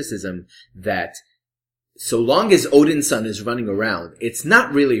escape the criticism that so long as Odin's son is running around, it's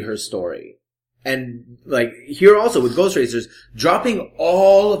not really her story. And, here also with Ghost Racers, dropping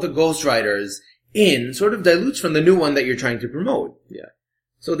all of the Ghost Riders in sort of dilutes from the new one that you're trying to promote. Yeah.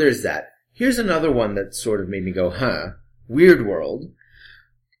 So there's that. Here's another one that sort of made me go, Weird World.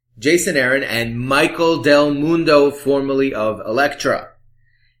 Jason Aaron and Michael Del Mundo, formerly of Elektra.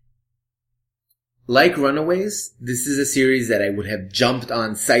 Like Runaways, this is a series that I would have jumped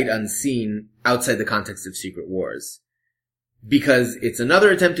on sight unseen outside the context of Secret Wars. Because it's another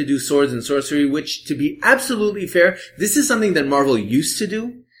attempt to do swords and sorcery, which, to be absolutely fair, this is something that Marvel used to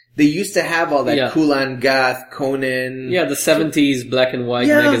do. They used to have all that Kulan Gath, Conan. Yeah, the 70s black and white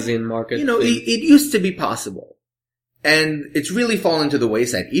magazine market. It used to be possible. And it's really fallen to the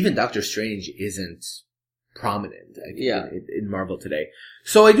wayside. Even Doctor Strange isn't prominent in Marvel today.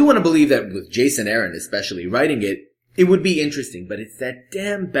 So I do want to believe that with Jason Aaron especially writing it, it would be interesting. But it's that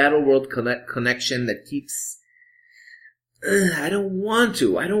damn Battleworld connection that keeps... I don't want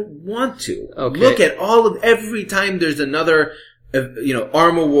to. Okay. Look at every time there's another,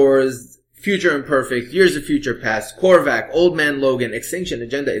 Armor Wars, Future Imperfect, Years of Future Past, Korvac, Old Man Logan, Extinction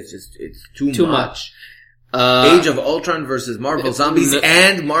Agenda. It's too much. Age of Ultron versus Marvel Zombies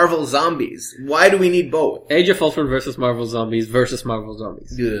and Marvel Zombies. Why do we need both? Age of Ultron versus Marvel Zombies versus Marvel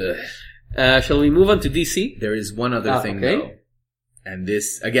Zombies. Shall we move on to DC? There is one other thing though. And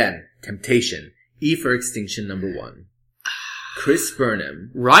this, again, temptation. E for Extinction #1. Chris Burnham.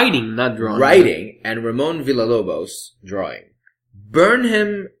 Writing, not drawing. Writing, and Ramon Villalobos drawing.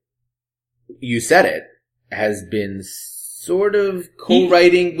 Burnham, you said it, has been sort of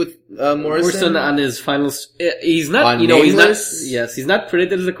co-writing with Morrison on his final. He's not, he's not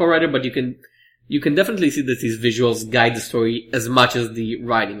credited as a co-writer, but you can definitely see that his visuals guide the story as much as the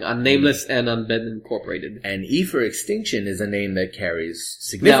writing on Nameless and on Ben Incorporated. And E for Extinction is a name that carries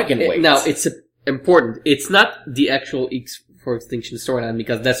significant weight. Now, it's important. It's not the actual E for Extinction storyline,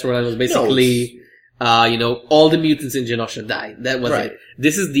 because that storyline was basically, all the mutants in Genosha die. That was it.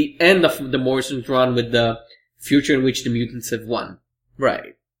 This is the end of the Morrison run with the future in which the mutants have won.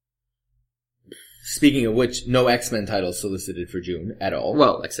 Right. Speaking of which, no X-Men title solicited for June at all.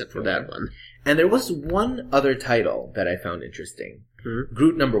 Well, except for that one. And there was one other title that I found interesting. Mm-hmm.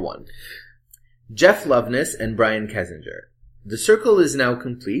 Groot #1. Jeff Loveness and Brian Kessinger. The circle is now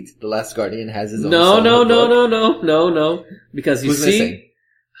complete. The Last Guardian has his own No. Because Who's missing?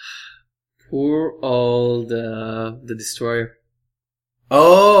 Poor old, the Destroyer.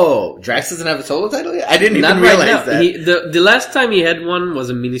 Oh, Drax doesn't have a solo title yet? I didn't even realize that. The last time he had one was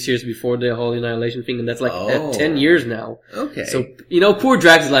a miniseries before the whole Annihilation thing, and that's 10 years now. Okay. So, poor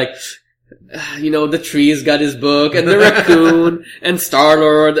Drax is like, the tree's got his book, and the raccoon, and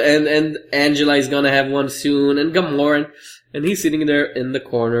Star-Lord, and Angela is gonna have one soon, and Gamora, and he's sitting there in the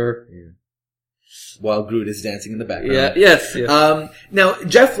corner. Yeah. While Groot is dancing in the background. Yeah, yes. Now,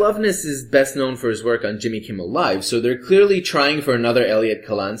 Jeff Loveness is best known for his work on Jimmy Kimmel Live, so they're clearly trying for another Elliot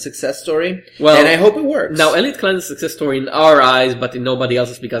Kalan success story, and I hope it works. Now, Elliot Kalan's success story in our eyes, but in nobody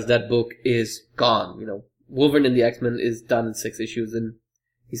else's, because that book is gone. Wolverine and the X-Men is done in 6 issues, and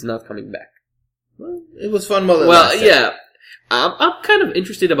he's not coming back. Well, it was fun while it lasted. Yeah. I'm kind of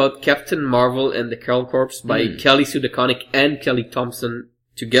interested about Captain Marvel and the Carol Corps by Kelly Sue DeConnick and Kelly Thompson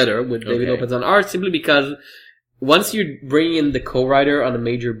together with David Lopez on art, simply because once you bring in the co-writer on a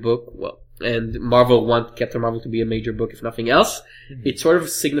major book, and Marvel want Captain Marvel to be a major book, if nothing else, it sort of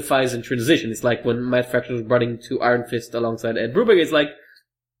signifies a transition. It's like when Matt Fraction was brought into Iron Fist alongside Ed Brubaker, it's like,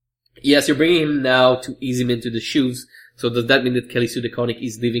 yes, you're bringing him now to ease him into the shoes. So does that mean that Kelly Sue DeConnick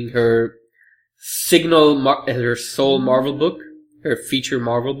is leaving her her sole Marvel book, her feature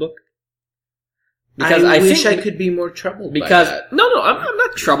Marvel book? Because I wish I could be more troubled by that. No, I'm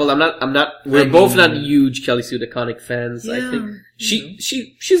not troubled. We're both not huge Kelly Sue DeConnick fans. Yeah, I think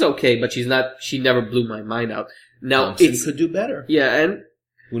she's okay, but she never blew my mind out. Now Thompson could do better. Yeah, and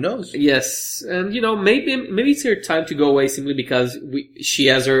who knows? Yes, and maybe it's her time to go away simply because she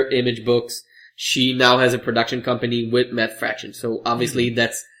has her Image books. She now has a production company with Matt Fraction, so obviously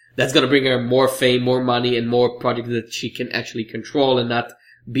that's going to bring her more fame, more money, and more projects that she can actually control and not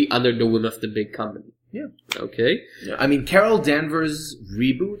be under the whim of the big company. Yeah. Okay. Yeah. I mean, Carol Danvers'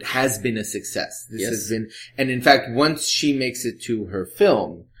 reboot has been a success. This has been, and in fact, once she makes it to her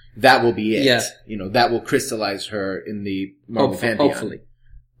film, that will be it. Yeah. That will crystallize her in the Marvel pantheon. Hopefully.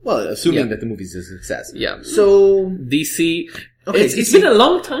 Well, assuming that the movie's a success. Yeah. So, DC. Okay, it's been a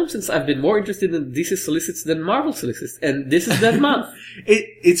long time since I've been more interested in DC solicits than Marvel solicits, and this is that month.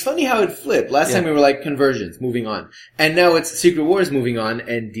 It's funny how it flipped. Last time we were like Convergence, moving on. And now it's Secret Wars moving on,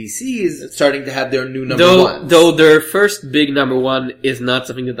 and DC is starting to have their new number one. Though their first big number one is not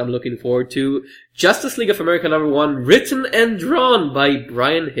something that I'm looking forward to. Justice League of America number one, written and drawn by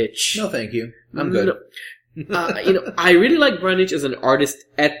Brian Hitch. No, thank you. I'm good. I really like Brian Hitch as an artist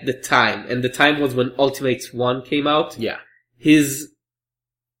at the time, and the time was when Ultimates 1 came out. Yeah. His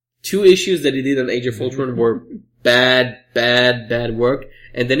 2 issues that he did on Age of Ultron were bad work.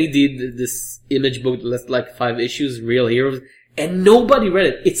 And then he did this Image book that lasted like 5 issues, Real Heroes, and nobody read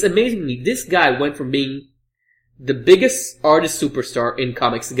it. It's amazing to me. This guy went from being the biggest artist superstar in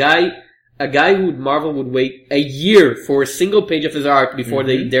comics, a guy who Marvel would wait a year for a single page of his art before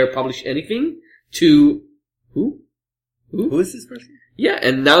they dare publish anything, to who? Who is this person? Yeah,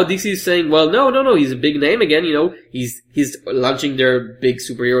 and now DC is saying, well, no, he's a big name again, he's launching their big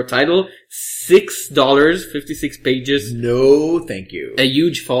superhero title, $6, 56 pages. No, thank you. A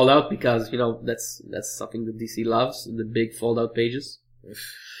huge fallout because, that's something that DC loves, the big fold-out pages.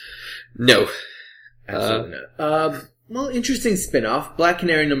 No. Absolutely not. Well, interesting spin-off. Black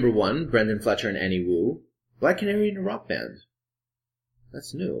Canary number 1, Brendan Fletcher and Annie Wu. Black Canary in a rock band.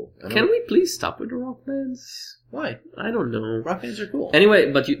 That's new. Can we please stop with the rock bands? Why? I don't know. Rock bands are cool.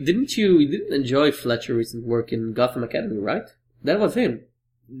 Anyway, but you didn't enjoy Fletcher's recent work in Gotham Academy, right? That was him.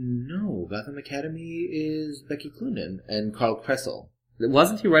 No, Gotham Academy is Becky Cloonan and Carl Kressel.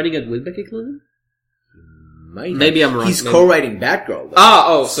 Wasn't he writing it with Becky Cloonan? Maybe I'm wrong. He's co-writing Batgirl,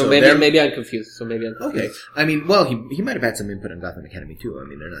 though. So maybe I'm confused. Okay. I mean, well, he might have had some input on Gotham Academy too. I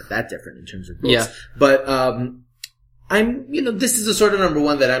mean, they're not that different in terms of books. Yeah. But, this is the sort of number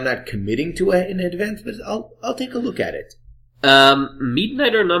one that I'm not committing to in advance, but I'll take a look at it.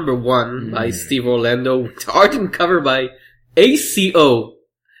 Midnighter number 1 by Steve Orlando, with art and cover by ACO.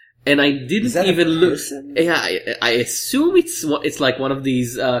 And I didn't even look. Yeah, I assume it's like one of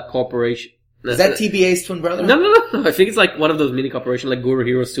these, corporations. Is that TBA's twin brother? No. I think it's like one of those mini corporations like Guru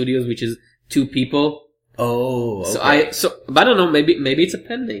Hero Studios, which is 2 people. Oh, okay. But I don't know, maybe it's a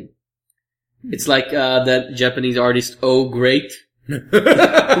pen name. It's like, that Japanese artist, Oh Great.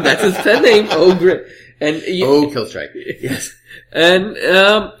 That's his pen name, Oh Great. And Killstrike. Yes. And,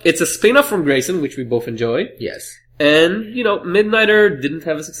 it's a spin-off from Grayson, which we both enjoy. Yes. And, Midnighter didn't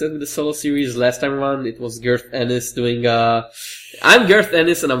have a success with the solo series last time around. It was Garth Ennis doing, I'm Garth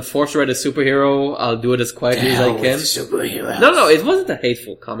Ennis and I'm forced to write a superhero. I'll do it as quietly as I can. Superheroes. No, it wasn't a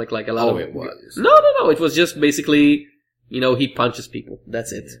hateful comic like a lot of it was. No. It was just basically, he punches people.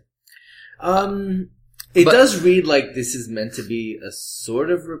 That's it. It does read like this is meant to be a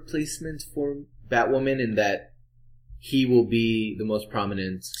sort of replacement for Batwoman in that he will be the most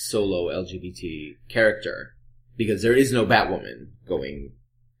prominent solo LGBT character because there is no Batwoman going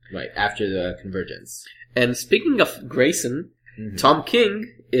right after the Convergence. And speaking of Grayson, Tom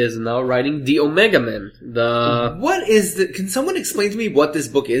King is now writing The Omega Men. What is can someone explain to me what this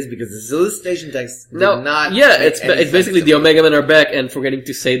book is? Because the solicitation text did not. Yeah, it's basically The Omega Men are back, and forgetting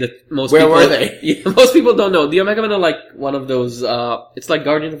to say that most people. Where were they? Yeah, most people don't know. The Omega Men are like one of those, it's like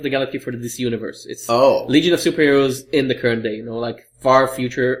Guardians of the Galaxy for the DC universe. It's Legion of Superheroes in the current day, like far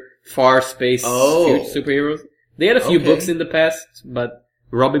future, far space future superheroes. They had a few books in the past, but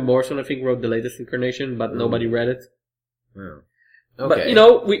Robin Morrison, I think, wrote the latest incarnation, but nobody read it. Wow. Okay.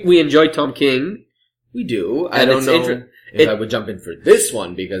 But, we enjoy Tom King. We do. I don't know if I would jump in for this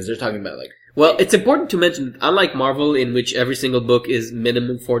one because they're talking about Well, it's important to mention that unlike Marvel, in which every single book is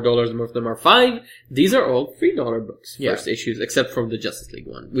minimum $4 and most of them are $5, these are all $3 books, first issues, except for the Justice League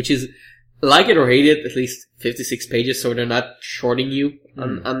one, which is like it or hate it, at least 56 pages, so they're not shorting you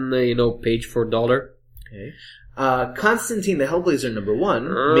on the, page for $1. Okay. Constantine the Hellblazer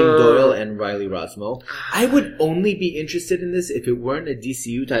 #1, Ming Doyle and Riley Rosmo. I would only be interested in this if it weren't a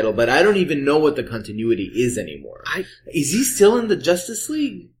DCU title, but I don't even know what the continuity is anymore. Is he still in the Justice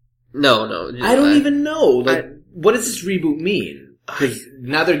League? No. I don't even know. What does this reboot mean? Because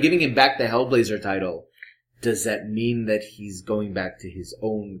now they're giving him back the Hellblazer title. Does that mean that he's going back to his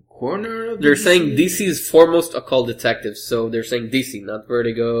own corner? They're saying DC's foremost occult detective, so they're saying DC, not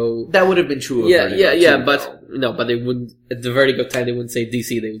Vertigo. That would have been true of Vertigo too, but they wouldn't, at the Vertigo time, they wouldn't say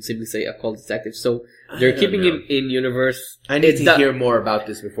DC, they would simply say occult detective. So they're keeping him in universe. I need to hear more about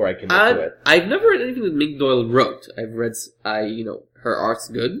this before I commit to it. I've never read anything that Ming Doyle wrote. I've read, her art's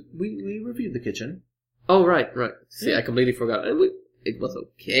good. We reviewed The Kitchen. Oh, right. See, I completely forgot. It was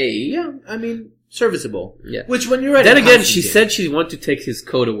okay. Yeah, I mean, serviceable. Yeah. Which when you're Then again, she said she wanted to take his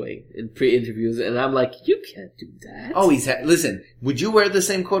coat away in pre-interviews, and I'm like, you can't do that. Oh, listen, would you wear the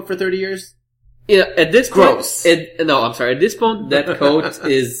same coat for 30 years? Yeah, at this Gross. point, at this point, that coat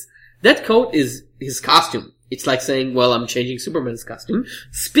is his costume. It's like saying, well, I'm changing Superman's costume.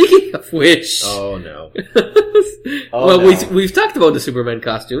 Speaking of which... Oh, no. We've talked about the Superman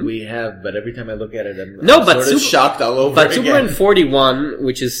costume. We have, but every time I look at it, I'm sort of shocked all over But again. Superman 41,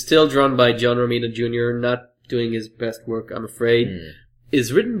 which is still drawn by John Romita Jr., not doing his best work, I'm afraid,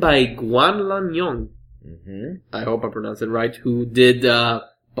 is written by Guan Lan Yong. Mm-hmm. I hope I pronounced it right. Who did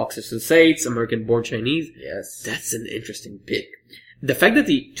Boxers and Saints, American Born Chinese. Yes. That's an interesting pick. The fact that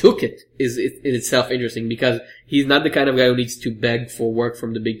he took it is in itself interesting because he's not the kind of guy who needs to beg for work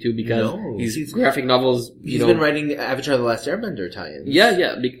from the big two because his graphic novels, He's been writing Avatar The Last Airbender tie-ins.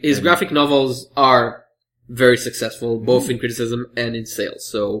 Yeah. His graphic novels are very successful, both in criticism and in sales.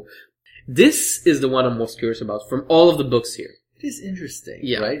 So this is the one I'm most curious about from all of the books here. It is interesting,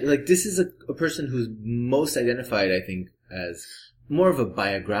 right? Like, this is a person who's most identified, I think, as more of a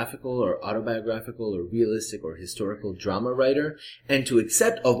biographical or autobiographical or realistic or historical drama writer. And to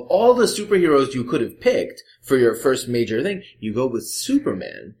accept of all the superheroes you could have picked for your first major thing, you go with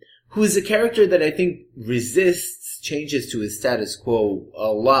Superman, who is a character that I think resists changes to his status quo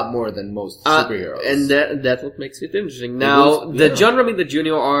a lot more than most superheroes. And that's what makes it interesting. Now, the John Romita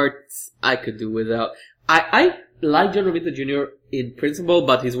Jr. art, I could do without. I like John Romita Jr. in principle,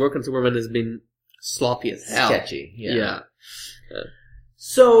 but his work on Superman has been sloppy as hell. Sketchy, yeah.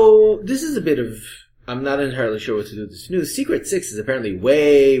 So, this is a bit of... I'm not entirely sure what to do with this news. Secret 6 is apparently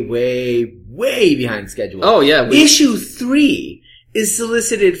way, way, way behind schedule. Oh, yeah. Issue 3 is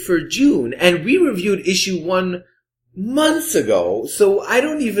solicited for June, and we reviewed issue 1 months ago, so I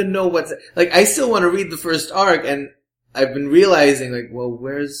don't even know what's... Like, I still want to read the first arc, and I've been realizing, like, well,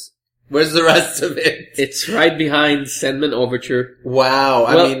 where's the rest of it? It's right behind Sandman Overture. Wow,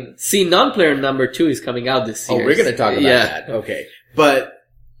 I mean... See, Non-Player number 2 is coming out this year. Oh, we're gonna talk about that. Okay. But,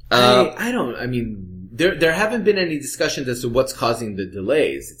 there haven't been any discussions as to what's causing the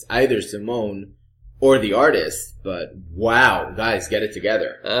delays. It's either Simone or the artist, but wow, guys, get it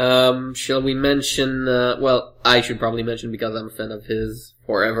together. Shall we mention, I should probably mention because I'm a fan of his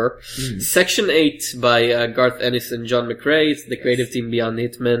forever. Section 8 by Garth Ennis and John McCrae. It's the creative team Beyond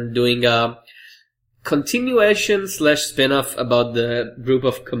Hitman doing a continuation / spin-off about the group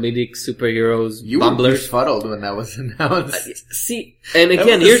of comedic superheroes, You Bumblers. were befuddled when that was announced. See, and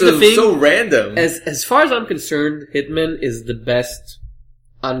again, here's the thing. So random. As far as I'm concerned, Hitman is the best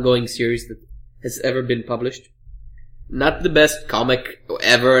ongoing series that has ever been published. Not the best comic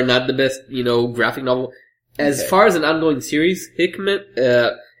ever, not the best, graphic novel. As far as an ongoing series,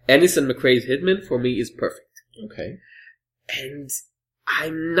 Ennis and McCrae's Hitman, for me, is perfect. Okay. And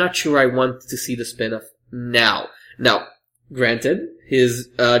I'm not sure I want to see the spin-off now. Now, granted, his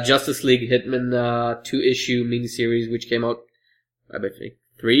Justice League Hitman 2-issue miniseries, which came out, I think,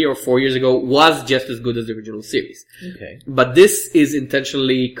 3 or 4 years ago, was just as good as the original series. Okay. But this is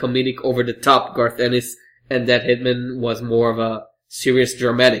intentionally comedic over the top Garth Ennis, and that Hitman was more of a serious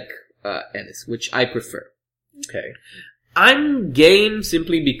dramatic Ennis, which I prefer. Okay. I'm game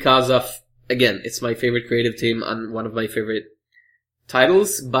simply because of, again, it's my favorite creative team on one of my favorite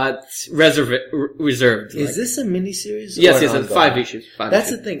titles, but reserved. Is this a miniseries? Yes, it's 5 issues.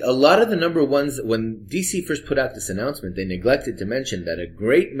 That's the thing. A lot of the number ones, when DC first put out this announcement, they neglected to mention that a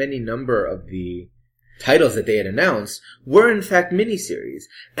great many number of the titles that they had announced were in fact miniseries.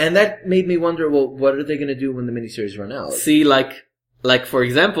 And that made me wonder, well, what are they going to do when the miniseries run out? See, like for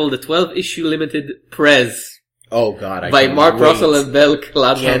example, the 12-issue limited Prez. Oh God, by Mark Russell and Bel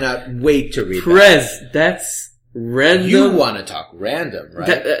Cladno. Cannot wait to read Prez, that's random. You want to talk random, right?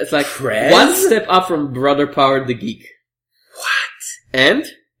 It's like Prez? one step up from Brother Power the Geek. What? And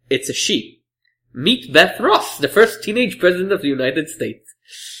it's a she. Meet Beth Ross, the first teenage president of the United States.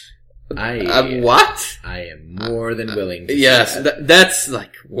 What? I am more than willing to yes, say that. That's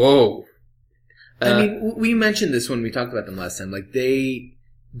like, whoa. I mean, we mentioned this when we talked about them last time. Like,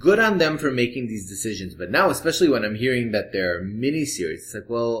 good on them for making these decisions. But now, especially when I'm hearing that they're miniseries, it's like,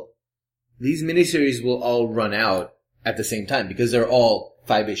 well, these miniseries will all run out at the same time because they're all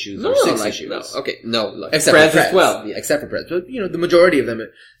 5 issues or 6 issues. No, okay, no. Like except for Prez. As well. Yeah, except for Prez. But, the majority of them.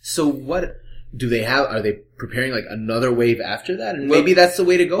 So what do they have? Are they preparing like another wave after that? And maybe that's the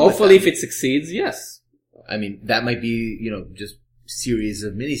way to go. Hopefully if it succeeds, yes. I mean, that might be, just series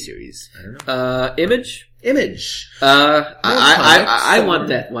of miniseries. I don't know. Image? I want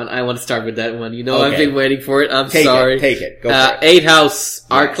that one. I want to start with that one. Okay. I've been waiting for it. Take it. Go for it. 8 House,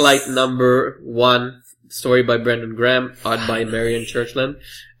 Arclight number 1, story by Brendan Graham, art by Marion Churchland.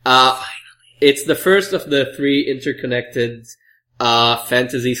 It's the first of the 3 interconnected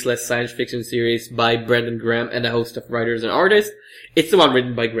fantasy/science fiction series by Brendan Graham and a host of writers and artists. It's the one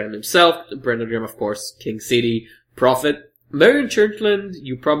written by Graham himself. Brendan Graham, of course, King City, Prophet. Marion Churchland,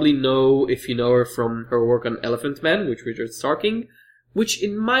 you probably know if you know her from her work on Elephant Man with Richard Starking, which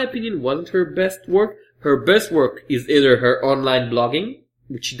in my opinion wasn't her best work. Her best work is either her online blogging,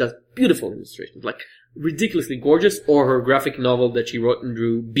 which she does beautiful illustrations, like ridiculously gorgeous, or her graphic novel that she wrote and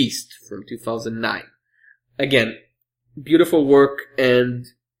drew, Beast, from 2009. Again, beautiful work, and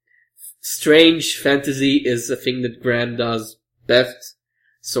strange fantasy is a thing that Graham does best.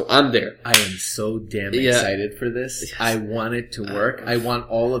 So I'm there. I am so damn excited for this. Yes. I want it to work. I want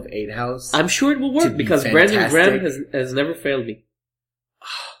all of 8 House. I'm sure it will work because Brendan Graham has never failed me.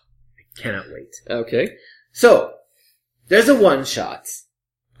 I cannot wait. Okay. So, there's a one-shot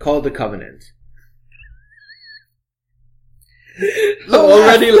called The Covenant.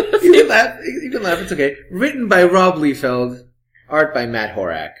 Already laughing. You can laugh, it's okay. Written by Rob Liefeld, art by Matt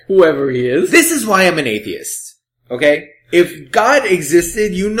Horak. Whoever he is. This is why I'm an atheist. Okay? If God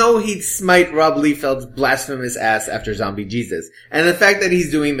existed, he'd smite Rob Liefeld's blasphemous ass after Zombie Jesus. And the fact that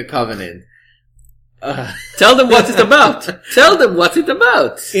he's doing The Covenant. Tell them what it's about. Tell them what it's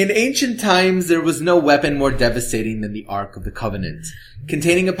about. In ancient times, there was no weapon more devastating than the Ark of the Covenant,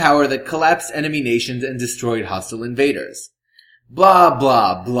 containing a power that collapsed enemy nations and destroyed hostile invaders. Blah,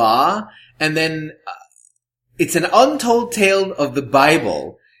 blah, blah. And then, it's an untold tale of the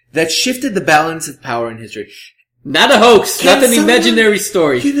Bible that shifted the balance of power in history. Not a hoax, not an imaginary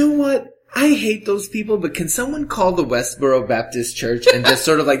story. You know what? I hate those people, but can someone call the Westboro Baptist Church and just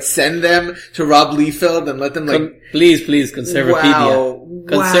sort of like send them to Rob Liefeld and let them like... Please, Conservapedia. Wow.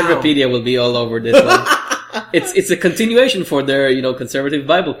 Conservapedia will be all over this one. It's a continuation for their, conservative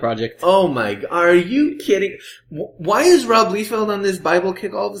Bible project. Oh my God. Are you kidding? Why is Rob Liefeld on this Bible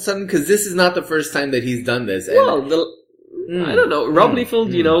kick all of a sudden? Because this is not the first time that he's done this. Well, I don't know. Rob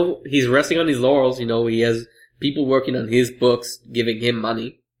Liefeld, he's resting on his laurels. He has people working on his books, giving him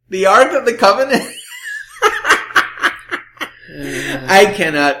money. The Ark of the Covenant? I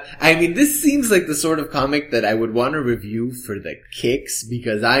cannot. I mean, this seems like the sort of comic that I would want to review for the kicks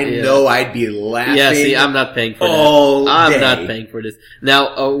because I know I'd be laughing. Yeah, see, I'm not paying for all that. I'm day. not paying for this.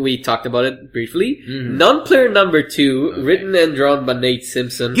 Now, we talked about it briefly. Mm-hmm. Non-player number 2, written and drawn by Nate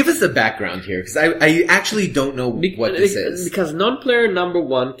Simpson. Give us the background here because I actually don't know what this is. Because non-player number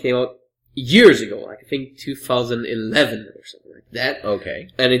 1 came out years ago, like I think 2011 or something like that. Okay.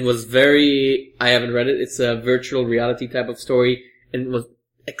 And it was I haven't read it, it's a virtual reality type of story, and it was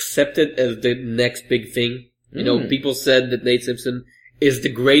accepted as the next big thing. People said that Nate Simpson is the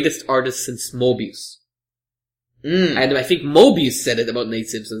greatest artist since Mobius. And I think Mobius said it about Nate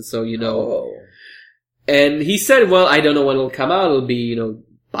Simpson, so Oh. And he said, well, I don't know when it'll come out, it'll be,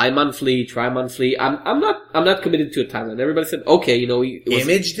 bi-monthly, tri-monthly. I'm not committed to a timeline. Everybody said, okay,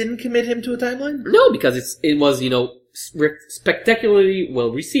 Image didn't commit him to a timeline? No, because it was, spectacularly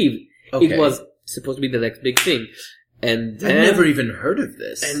well received. Okay. It was supposed to be the next big thing. And then, I've never even heard of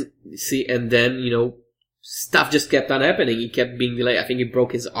this. And then, stuff just kept on happening. He kept being delayed. I think he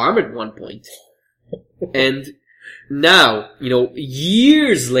broke his arm at one point. And now,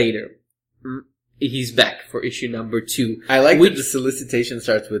 years later, he's back for issue number 2. I like that the solicitation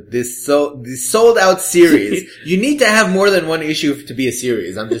starts with the sold out series. You need to have more than one issue to be a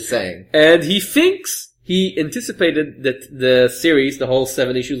series, I'm just saying. And he anticipated that the series, the whole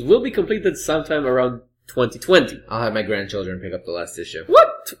 7 issues, will be completed sometime around 2020. I'll have my grandchildren pick up the last issue.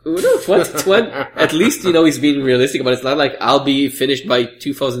 What? No, 2020. At least, he's being realistic, but it's not like I'll be finished by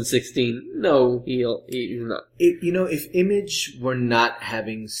 2016. No, he's not. If Image were not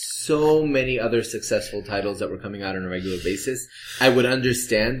having so many other successful titles that were coming out on a regular basis, I would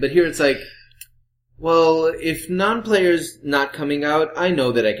understand. But here it's like, Well, if non-players not coming out, I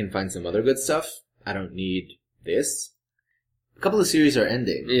know that I can find some other good stuff. I don't need this. A couple of series are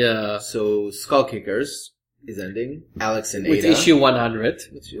ending. Yeah. So Skull Kickers is ending. Alex and With Ada. issue 100.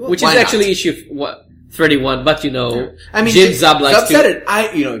 Which is Why actually not? issue 31, but you know, I mean, Jim Zub likes Zub said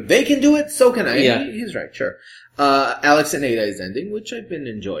it. They can do it, so can I. Yeah. He's right, sure. Alex and Ada is ending, which I've been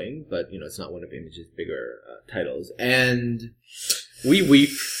enjoying, but it's not one of Image's bigger titles. And we weep,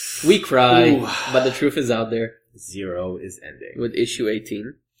 we cry, Ooh. but the truth is out there. Zero is ending. With issue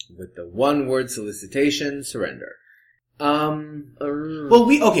 18. With the one-word solicitation, surrender. Well,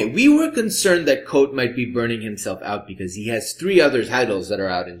 we were concerned that Coat might be burning himself out because he has 3 other titles that are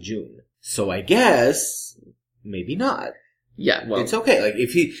out in June. So I guess, maybe not. Yeah, well. It's okay. Like,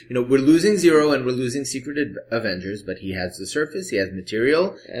 if he, we're losing Zero and we're losing Secret Avengers, but he has The Surface, he has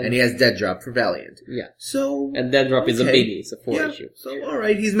Material, and he has Dead Drop for Valiant. Yeah. So. And Dead Drop is a baby. It's a 4 issue. So,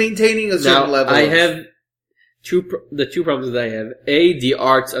 alright, he's maintaining a certain level. I have the two problems that I have. A, the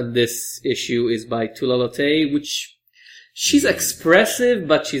art on this issue is by Tula Lotte, which she's expressive,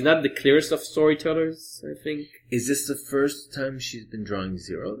 but she's not the clearest of storytellers, I think. Is this the first time she's been drawing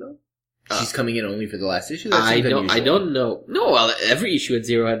Zero, though? She's coming in only for the last issue? I don't know. No, well, every issue at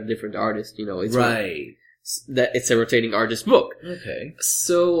Zero had a different artist, It's right. It's a rotating artist book. Okay.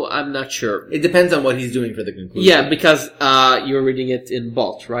 So, I'm not sure. It depends on what he's doing for the conclusion. Yeah, because, you're reading it in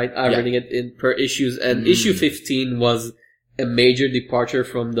bulk, right? I'm reading it in per issues, and issue 15 was a major departure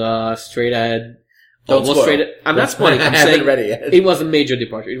from the straight ahead. I'm not spoiling. I'm saying read it yet. It was a major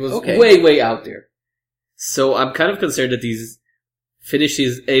departure. It was way out there. So I'm kind of concerned that he's finished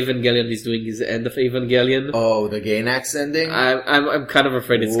his Evangelion. He's doing his end of Evangelion. Oh, the Gainax ending? I'm kind of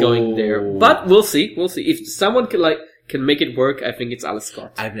afraid it's going there. But we'll see. We'll see. If someone can make it work, I think it's Alice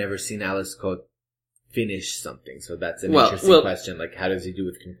Scott. I've never seen Alice Scott finish something, so that's an interesting question. Like, how does he do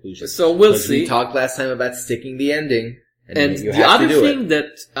with conclusions? So we'll see. We talked last time about sticking the ending. And you the have other to do thing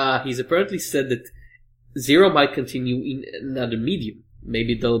that he's apparently said that Zero might continue in another medium.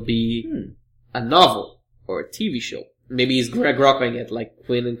 Maybe there'll be a novel or a TV show. Maybe he's Greg rocking it like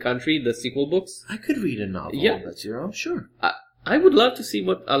Queen and Country, the sequel books. I could read a novel. Yeah, that's Zero. Sure. I would love to see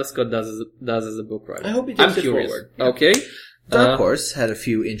what Alice Scott does as a book writer. I hope he takes it curious. forward. Yeah. Okay. Dark Horse had a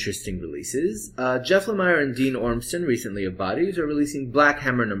few interesting releases. Jeff Lemire and Dean Ormston, recently of Bodies, are releasing Black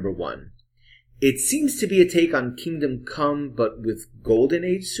Hammer #1. It seems to be a take on Kingdom Come, but with Golden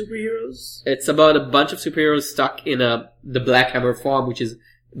Age superheroes. It's about a bunch of superheroes stuck in the Black Hammer farm, which is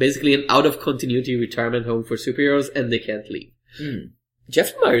basically an out-of-continuity retirement home for superheroes, and they can't leave.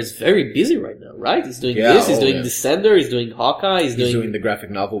 Jeff Lemire is very busy right now, right? He's doing this, he's doing Descender, he's doing Hawkeye, he's doing the graphic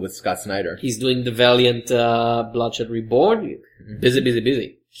novel with Scott Snyder. He's doing the Valiant Bloodshot Reborn.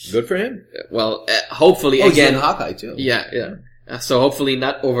 Busy. Good for him. Well, hopefully again. He's doing Hawkeye too. Yeah. So hopefully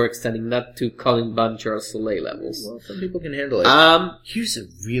not overextending, not to Colin Bunn, Charles Soleil levels. Well, some people can handle it. Here's a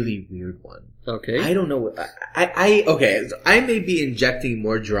really weird one. Okay. I don't know what, okay, so I may be injecting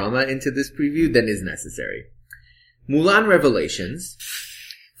more drama into this preview than is necessary. Mulan Revelations,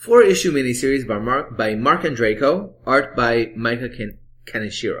 4-issue miniseries by Mark Andreyko, art by Micah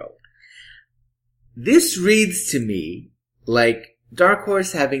Kaneshiro. This reads to me like Dark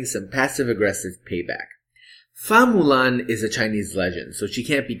Horse having some passive-aggressive payback. Fa Mulan is a Chinese legend, so she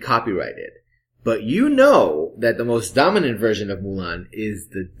can't be copyrighted. But you know that the most dominant version of Mulan is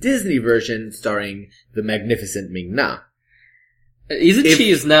the Disney version starring the magnificent Ming Na. She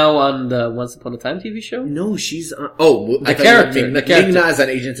is now on the Once Upon a Time TV show? No, she's on... the character. Ming Na is on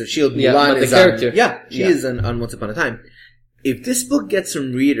Agents of S.H.I.E.L.D. Mulan is the character. on... She is on Once Upon a Time. If this book gets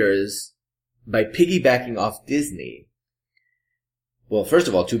some readers by piggybacking off Disney... Well, first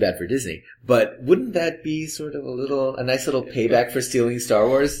of all, too bad for Disney. But wouldn't that be sort of a nice little payback for stealing Star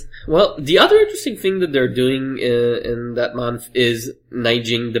Wars? Well, the other interesting thing that they're doing in that month is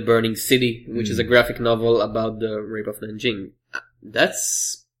Nanjing the Burning City, which is a graphic novel about the rape of Nanjing.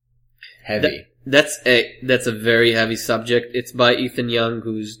 That's heavy. That's a very heavy subject. It's by Ethan Young,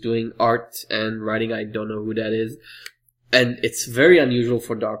 who's doing art and writing. I don't know who that is. And it's very unusual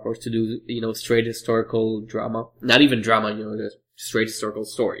for Dark Horse to do, straight historical drama. Not even drama, the straight historical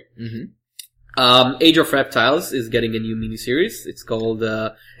story. Age of Reptiles is getting a new miniseries. It's called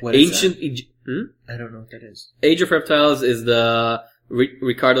Ancient Egypt. I don't know what that is. Age of Reptiles is the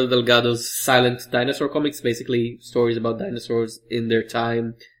Ricardo Delgado's silent dinosaur comics, basically stories about dinosaurs in their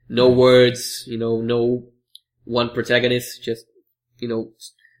time. No words, no one protagonist, just,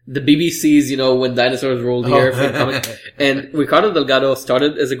 the BBC's, when dinosaurs rolled the earth and comic. And Ricardo Delgado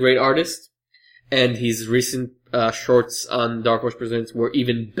started as a great artist, and his recent shorts on Dark Horse Presents were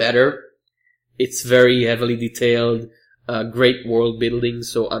even better. It's very heavily detailed, great world building,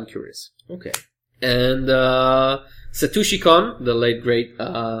 so I'm curious. Okay. And Satoshi Kon, the late great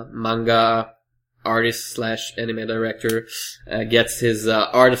manga artist / anime director, gets his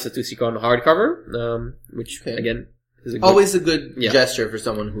Art of Satoshi Kon hardcover, which again is always a good gesture for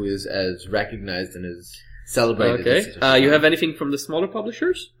someone who is as recognized and as celebrated. Okay. You have anything from the smaller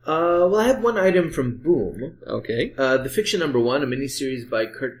publishers? Well, I have one item from Boom. Okay. The Fiction #1, a miniseries by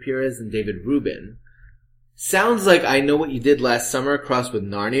Kurt Perez and David Rubin. Sounds like I Know What You Did Last Summer crossed with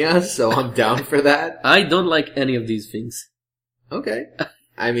Narnia, so I'm down for that. I don't like any of these things. Okay.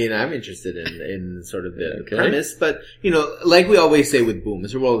 I mean, I'm interested in sort of the premise, but, like we always say with Boom,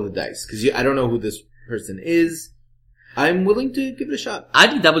 it's a roll of the dice, because I don't know who this person is. I'm willing to give it a shot.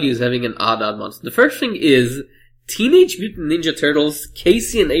 IDW is having an odd month. The first thing is Teenage Mutant Ninja Turtles,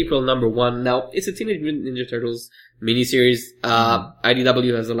 Casey and April #1. Now, it's a Teenage Mutant Ninja Turtles miniseries.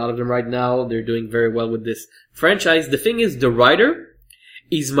 IDW has a lot of them right now. They're doing very well with this franchise. The thing is, the writer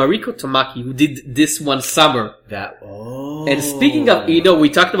is Mariko Tamaki, who did This One Summer. And speaking of, we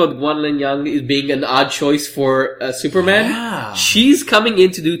talked about Guanlin Yang being an odd choice for Superman. Yeah. She's coming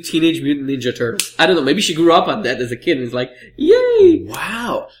in to do Teenage Mutant Ninja Turtles. I don't know, maybe she grew up on that as a kid and is like, yay!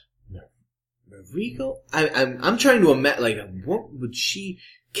 Wow. Mariko? I'm trying to imagine, what would she...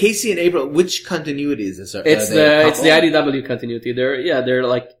 Casey and April, which continuity is this? It's the IDW continuity. They're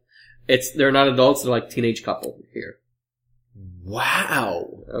not adults, they're like teenage couple here.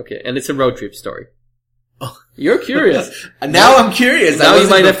 Wow. Okay, and it's a road trip story. Oh. You're curious. Now I'm curious. Now you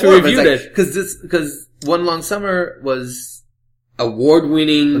might have to review it. Because One Long Summer was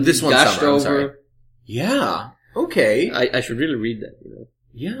award-winning. This One Summer, I'm sorry. Yeah. Okay. I should really read that,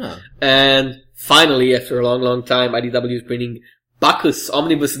 Yeah. And finally, after a long, long time, IDW is bringing Bacchus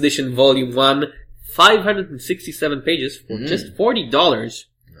Omnibus Edition Volume 1, 567 pages for just $40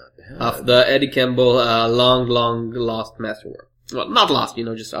 of the Eddie Campbell long, long lost masterwork. Well, not lost,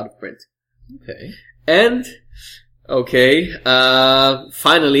 just out of print. Okay. And,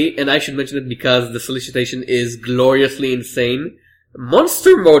 finally, and I should mention it because the solicitation is gloriously insane,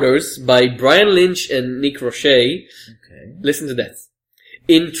 Monster Motors by Brian Lynch and Nick Roche. Okay. Listen to that.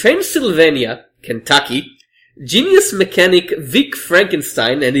 In Transylvania, Kentucky, genius mechanic Vic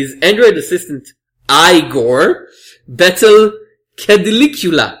Frankenstein and his android assistant Igor battle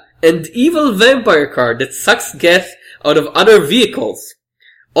Cadilicula, an evil vampire car that sucks gas out of other vehicles.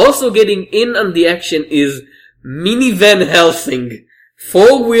 Also getting in on the action is Minivan Helsing,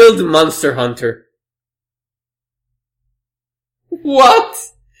 four-wheeled monster hunter. What?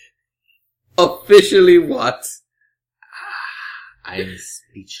 Officially what? I'm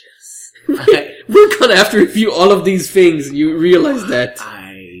speechless. We're gonna have to review all of these things, you realize that.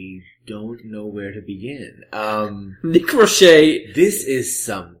 I don't know where to begin. Nick Roche. This is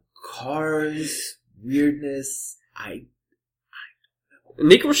some Cars weirdness.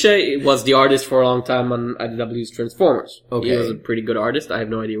 Nick Roche was the artist for a long time on IDW's Transformers. Okay. He was a pretty good artist. I have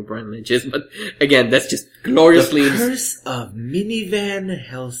no idea who Brian Lynch is, but again, that's just gloriously... The Curse of Minivan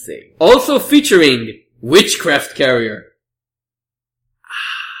Helsing. Also featuring Witchcraft Carrier.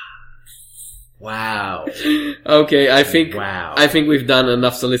 Wow. Okay, I think we've done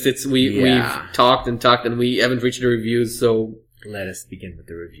enough solicits. We've talked and we haven't reached the reviews, so... Let us begin with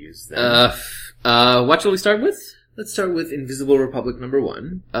the reviews then. What shall we start with? Let's start with Invisible Republic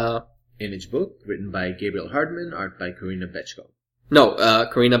 #1. Image book, written by Gabriel Hardman, art by Karina Bechko. No,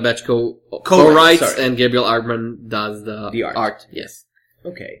 Karina Bechko co-writes and Gabriel Hardman does the art. Yes.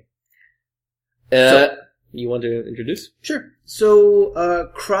 Okay. You want to introduce? Sure. So,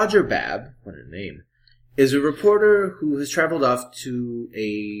 Croger Babb, what a name, is a reporter who has traveled off to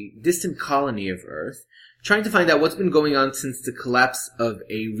a distant colony of Earth, trying to find out what's been going on since the collapse of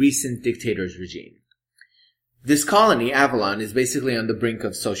a recent dictator's regime. This colony, Avalon, is basically on the brink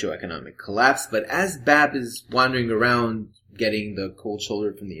of socioeconomic collapse, but as Babb is wandering around getting the cold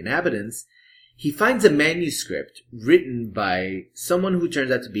shoulder from the inhabitants, he finds a manuscript written by someone who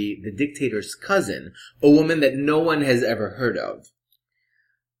turns out to be the dictator's cousin, a woman that no one has ever heard of.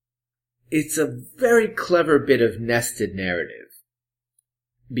 It's a very clever bit of nested narrative,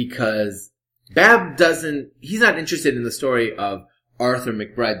 because Babb he's not interested in the story of Arthur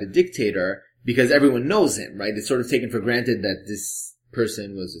McBride, the dictator, because everyone knows him, right? It's sort of taken for granted that this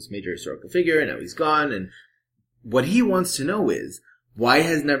person was this major historical figure and now he's gone. And what he wants to know is, why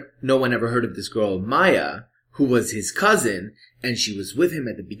has no one ever heard of this girl, Maya, who was his cousin, and she was with him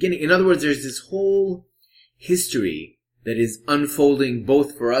at the beginning? In other words, there's this whole history that is unfolding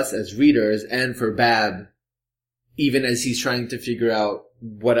both for us as readers and for Babb, even as he's trying to figure out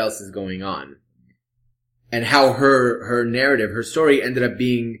what else is going on. And how her narrative, her story ended up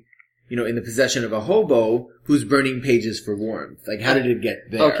being, in the possession of a hobo who's burning pages for warmth? Like, how did it get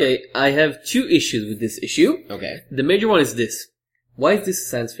there? Okay, I have 2 issues with this issue. Okay. The major one is this. Why is this a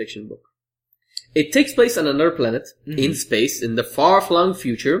science fiction book? It takes place on another planet, in space, in the far-flung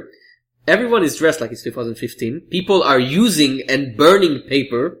future. Everyone is dressed like it's 2015. People are using and burning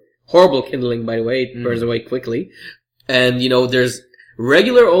paper. Horrible kindling, by the way. It burns away quickly. And, there's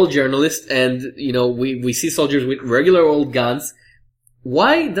regular old journalists and, we see soldiers with regular old guns.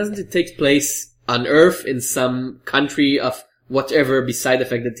 Why doesn't it take place on Earth in some country of whatever beside the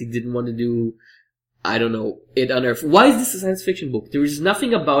fact that he didn't want to do, I don't know, it on Earth? Why is this a science fiction book? There is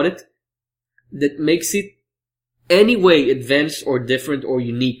nothing about it that makes it any way advanced or different or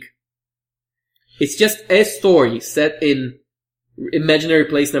unique. It's just a story set in imaginary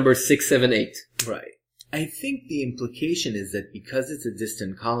place number 678. Right. I think the implication is that because it's a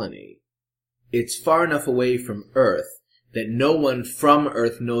distant colony, it's far enough away from Earth that no one from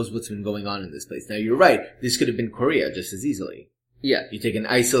Earth knows what's been going on in this place. Now, you're right. This could have been Korea just as easily. Yeah. You take an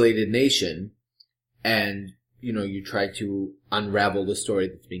isolated nation and, you try to unravel the story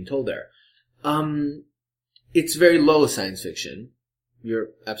that's being told there. It's very low science fiction. You're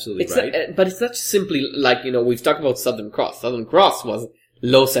absolutely right. But it's not simply like, we've talked about Southern Cross. Southern Cross was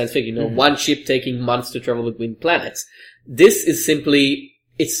low science fiction, one ship taking months to travel between planets. This is simply,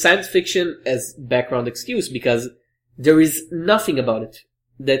 it's science fiction as background excuse because there is nothing about it.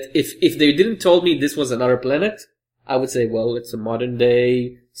 That if they didn't told me this was another planet, I would say, well, it's a modern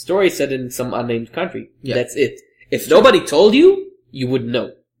day story set in some unnamed country. Yeah. That's it. If nobody told you, you would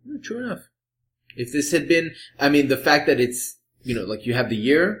know. True enough. If this had been, the fact that it's, like you have the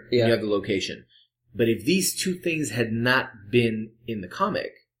year, and you have the location. But if these two things had not been in the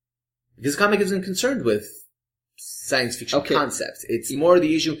comic, because the comic isn't concerned with science fiction concepts. It's more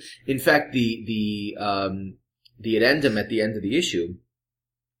the issue. In fact, the addendum at the end of the issue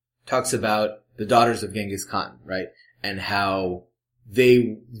talks about the daughters of Genghis Khan, right? And how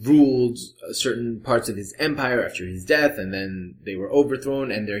they ruled certain parts of his empire after his death, and then they were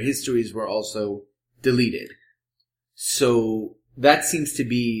overthrown, and their histories were also deleted. So that seems to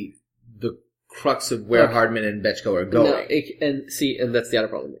be the crux of where Hardman and Bechko are going. And that's the other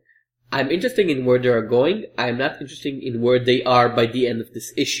problem. I'm interested in where they are going. I'm not interested in where they are by the end of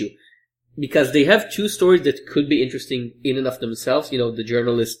this issue. Because they have 2 stories that could be interesting in and of themselves. The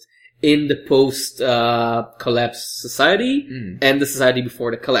journalist in the post-collapse society and the society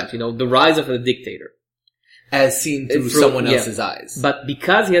before the collapse. The rise of a dictator. As seen through someone else's eyes. But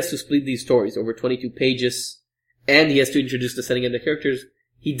because he has to split these stories over 22 pages and he has to introduce the setting and the characters,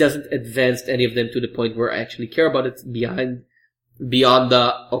 he doesn't advance any of them to the point where I actually care about it beyond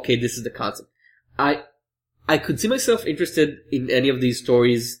this is the concept. I could see myself interested in any of these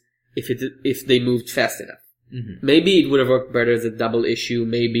stories if they moved fast enough. Mm-hmm. Maybe it would have worked better as a double issue.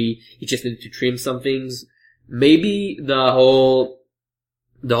 Maybe he just needed to trim some things. Maybe the whole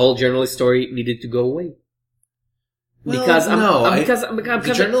journalist story needed to go away. Well,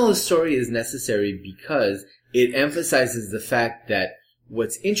 the journalist story is necessary because it emphasizes the fact that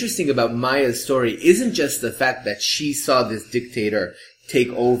what's interesting about Maya's story isn't just the fact that she saw this dictator take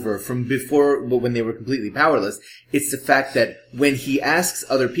over from before when they were completely powerless. It's the fact that when he asks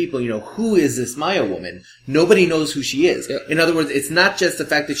other people, who is this Maya woman? Nobody knows who she is. Yep. In other words, it's not just the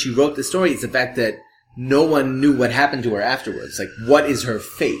fact that she wrote the story, it's the fact that no one knew what happened to her afterwards. Like, what is her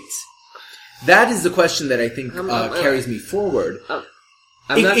fate? That is the question that I think carries me forward.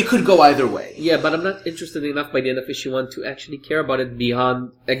 It could go either way. Yeah, but I'm not interested enough by the end of issue 1 to actually care about it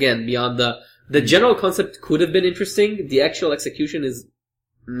beyond the general concept could have been interesting. The actual execution is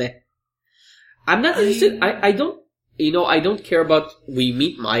meh. I'm not interested. I don't care about, we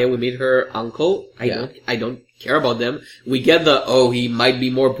meet Maya, we meet her uncle. I don't care about them. We get he might be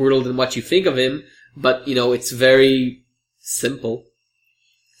more brutal than what you think of him, but it's very simple.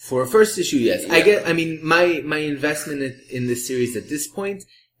 For a first issue, yes. Yeah. My investment in this series at this point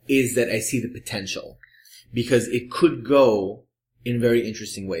is that I see the potential. Because it could go in very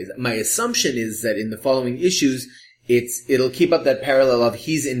interesting ways. My assumption is that in the following issues, it'll keep up that parallel of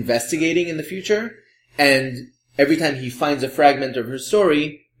he's investigating in the future, and every time he finds a fragment of her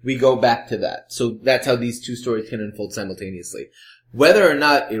story, we go back to that. So that's how these 2 stories can unfold simultaneously. Whether or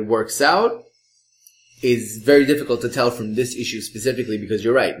not it works out is very difficult to tell from this issue specifically, because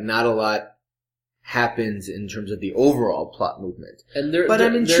you're right, not a lot happens in terms of the overall plot movement. And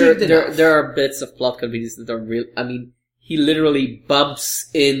I'm intrigued enough. There are bits of plot convenience that are real. He literally bumps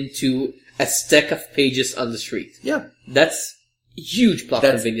into a stack of pages on the street. Yeah. That's huge plot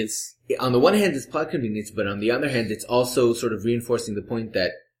convenience. On the one hand, it's plot convenience, but on the other hand, it's also sort of reinforcing the point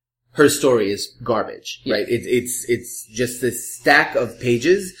that her story is garbage, right? It's just this stack of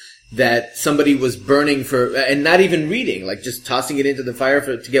pages that somebody was burning and not even reading, like just tossing it into the fire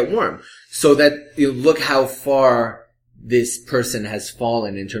to get warm. So that, look how far this person has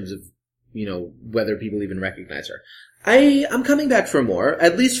fallen in terms of, whether people even recognize her. I'm coming back for more,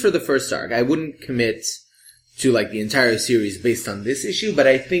 at least for the first arc. I wouldn't commit to like the entire series based on this issue, but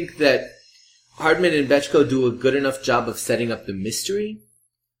I think that Hardman and Bechko do a good enough job of setting up the mystery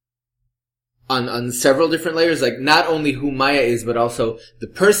on several different layers, like not only who Maya is, but also the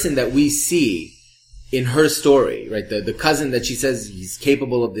person that we see in her story, right? The cousin that she says he's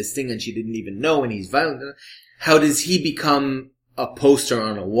capable of this thing and she didn't even know, and he's violent. How does he become a poster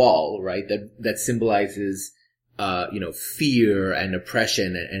on a wall, right? That symbolizes, fear and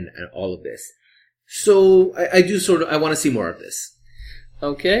oppression and all of this. So I want to see more of this.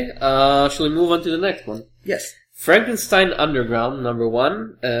 Okay, shall we move on to the next one? Yes. Frankenstein Underground, number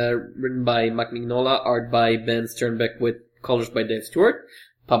 1, written by Mike Mignola, art by Ben Sternbeck with colors by Dave Stewart,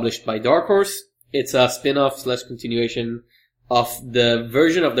 published by Dark Horse. It's a spin-off / continuation of the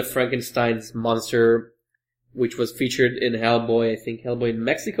version of the Frankenstein's monster, which was featured in Hellboy, I think Hellboy in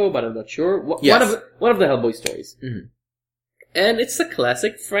Mexico, but I'm not sure. Yes. One of the Hellboy stories. Mm-hmm. And it's a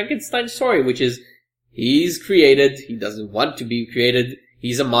classic Frankenstein story, which is, he's created, he doesn't want to be created,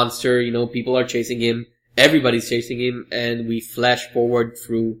 he's a monster, people are chasing him, everybody's chasing him, and we flash forward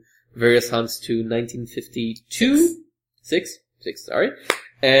through various hunts to 1952? Six, sorry.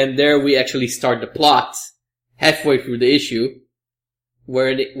 And there we actually start the plot halfway through the issue,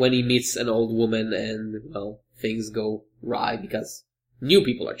 when he meets an old woman and, well, things go awry because new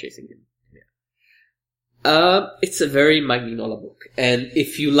people are chasing him. It's a very Mike Mignola book, and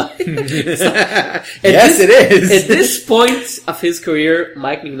if you like, yes, it is. At this point of his career,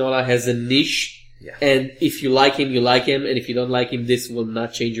 Mike Mignola has a niche. Yeah. And if you like him, you like him. And if you don't like him, this will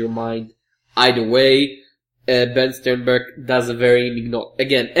not change your mind either way. Ben Sternberg does a very Mignola.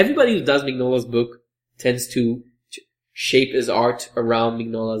 Again, everybody who does Mignola's book tends to shape his art around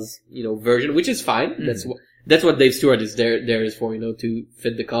Mignola's, version, which is fine. Mm. That's what Dave Stewart is there is for, to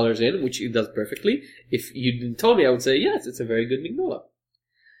fit the colors in, which he does perfectly. If you didn't tell me, I would say, yes, it's a very good Mignola.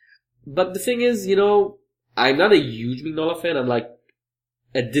 But the thing is, I'm not a huge Mignola fan. I'm like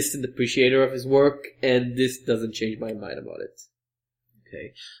a distant appreciator of his work, and this doesn't change my mind about it.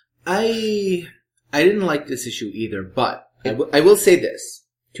 Okay. I didn't like this issue either, but I will say this,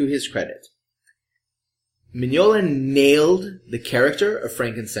 to his credit. Mignola nailed the character of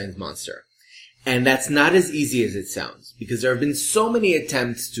Frankenstein's monster. And that's not as easy as it sounds, because there have been so many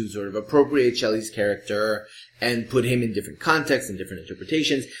attempts to sort of appropriate Shelley's character and put him in different contexts and different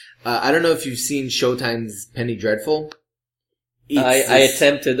interpretations. I don't know if you've seen Showtime's Penny Dreadful. I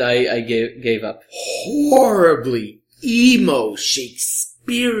attempted, I gave up. Horribly emo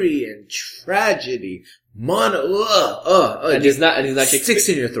Shakespearean tragedy. And he's not sticks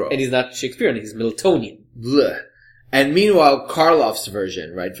in your throat. And he's not Shakespearean, he's Miltonian. Blech. And meanwhile, Karloff's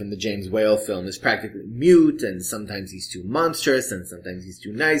version, right, from the James Whale film is practically mute, and sometimes he's too monstrous, and sometimes he's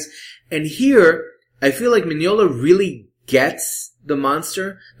too nice. And here, I feel like Mignola really gets the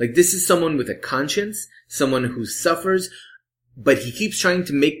monster. Like, this is someone with a conscience, someone who suffers, but he keeps trying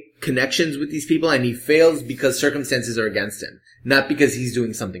to make connections with these people, and he fails because circumstances are against him, not because he's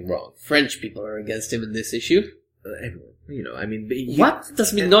doing something wrong. French people are against him in this issue. Everyone. What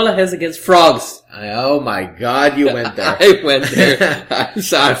does Mignola has against frogs? Oh my God, you went there. I went there. I'm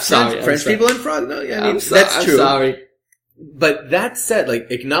sorry. French people and frogs? No, that's true. I'm sorry. But that said, like,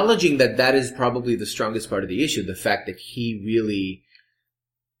 acknowledging that is probably the strongest part of the issue, the fact that he really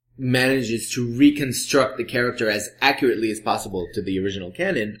manages to reconstruct the character as accurately as possible to the original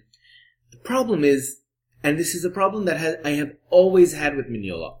canon. The problem is, and this is a problem that I have always had with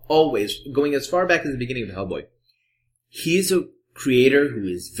Mignola, always, going as far back as the beginning of Hellboy. He is a creator who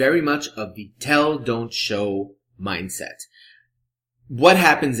is very much of the tell, don't show mindset. What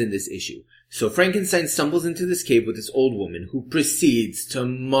happens in this issue? So Frankenstein stumbles into this cave with this old woman who proceeds to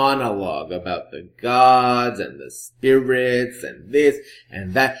monologue about the gods and the spirits and this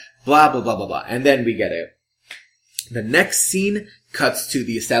and that, blah, blah, blah, blah, blah. And then we get it. The next scene cuts to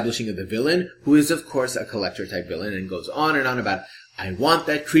the establishing of the villain, who is of course a collector type villain, and goes on and on about, I want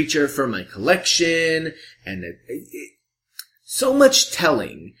that creature for my collection, and so much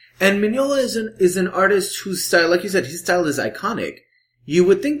telling. And Mignola is an artist whose style, like you said, his style is iconic. You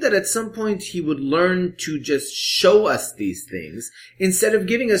would think that at some point he would learn to just show us these things instead of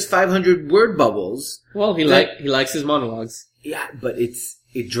giving us 500 word bubbles. Well, he likes his monologues. Yeah, but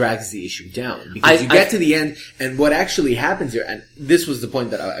it drags the issue down because you get to the end, and what actually happens here, and this was the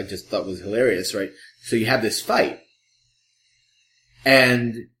point that I just thought was hilarious, right? So you have this fight,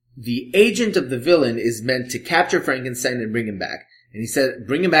 and the agent of the villain is meant to capture Frankenstein and bring him back. And he said,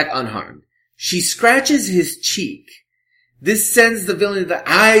 bring him back unharmed. She scratches his cheek. This sends the villain to the,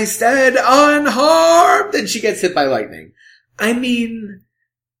 I said unharmed! And she gets hit by lightning. I mean...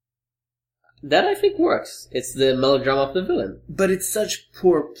 That I think works. It's the melodrama of the villain. But it's such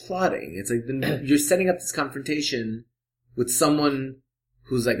poor plotting. It's like you're setting up this confrontation with someone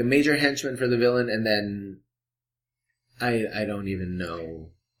who's like a major henchman for the villain, and then I don't even know.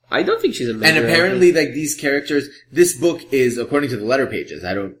 I don't think she's a major And apparently, like, these characters, this book is, according to the letter pages,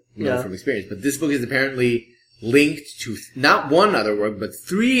 I don't know from experience, but this book is apparently linked to not one other work, but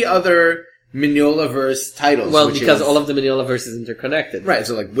 3 other Mignola-verse titles. Well, because all of the Mignola-verse is interconnected. Right,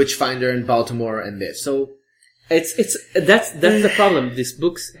 so like Witchfinder and Baltimore and this. So that's the problem. These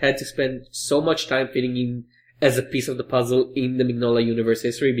books had to spend so much time fitting in as a piece of the puzzle in the Mignola universe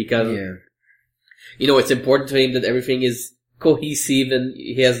history because, it's important to him that everything is cohesive and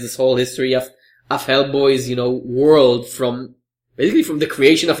he has this whole history of Hellboy's, world from the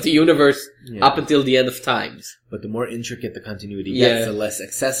creation of the universe up until the end of times. But the more intricate the continuity gets, the less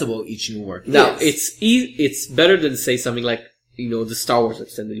accessible each new work is. Now, it's better than say something like, the Star Wars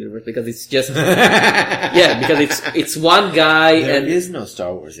extended universe, because it's just, because it's one guy There is no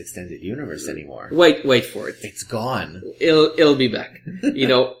Star Wars extended universe anymore. Wait for it. It's gone. It'll be back.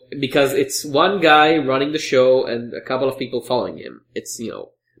 Because it's one guy running the show and a couple of people following him. It's,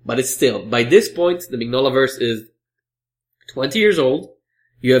 but it's still, by this point, the Mignolaverse is 20 years old.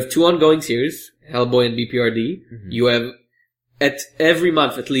 You have 2 ongoing series, Hellboy and BPRD. Mm-hmm. You have, at every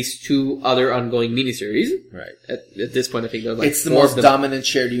month, at least 2 other ongoing miniseries. Right. At this point, I think there's like it's the most dominant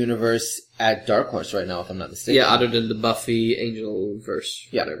shared universe at Dark Horse right now, if I'm not mistaken. Yeah, other than the Buffy Angel verse,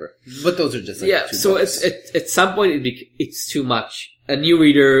 whatever. But those are just like 2 so books. at some point it's too much. A new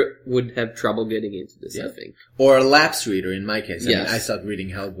reader would have trouble getting into this, I think. Or a lapsed reader, in my case. I mean, I stopped reading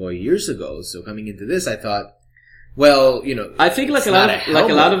Hellboy years ago, so coming into this, I thought, well, I think like a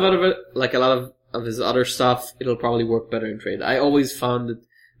lot of his other stuff, it'll probably work better in trade. I always found that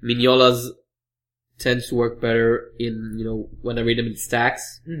Mignola's tends to work better in, when I read them in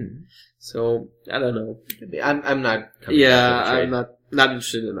stacks. Mm. So, I don't know. I'm not I'm not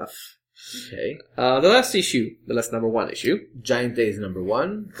interested enough. Okay. The last number 1 issue. Giant Days number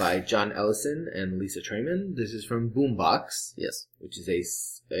 1 by John Ellison and Lisa Treyman. This is from Boombox. Yes. Which is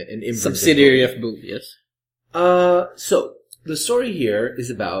an imprint subsidiary of Boom, yes. So, the story here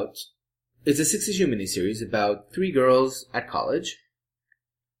is it's a 6-issue miniseries about 3 girls at college.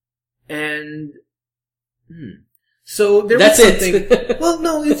 And, so That's it. Well,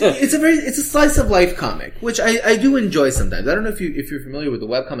 no, it's a slice of life comic, which I do enjoy sometimes. I don't know if you're familiar with the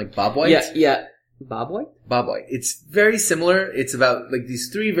webcomic Bob White. Yeah. Bob White? Bob White. It's very similar. It's about like these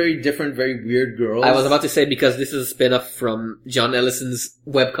 3 very different, very weird girls. I was about to say because this is a spin-off from John Ellison's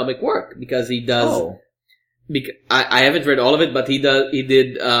webcomic work because he does. I haven't read all of it, but he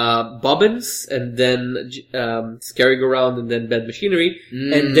did Bobbins and then Scary Go Round and then Bad Machinery,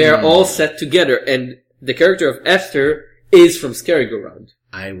 and they're all set together. And the character of Esther is from Scary Go Round.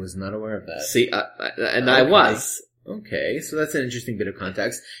 I was not aware of that. See, I was. Okay, so that's an interesting bit of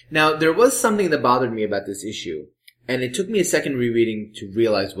context. Now, there was something that bothered me about this issue, and it took me a second rereading to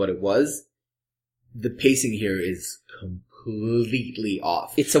realize what it was. The pacing here is completely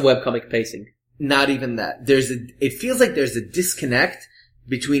off. It's a webcomic pacing. Not even that. It feels like there's a disconnect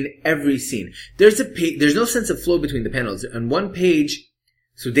between every scene. There's no sense of flow between the panels. On one page,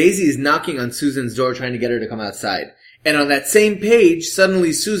 so Daisy is knocking on Susan's door trying to get her to come outside. And on that same page,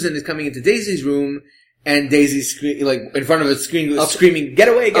 suddenly Susan is coming into Daisy's room and Daisy's in front of a screen screaming, get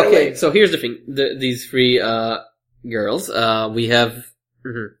away, get away. So here's the thing. These 3, girls, we have,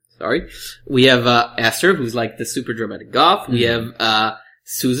 we have, Esther, who's like the super dramatic goth. We have,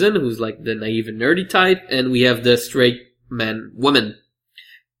 Susan, who's like the naive and nerdy type, and we have the straight woman.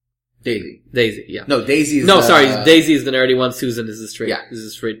 Daisy, yeah. No, Daisy is Daisy is the nerdy one, Susan is the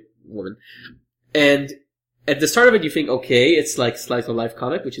straight woman. And at the start of it, you think, okay, it's like slice of life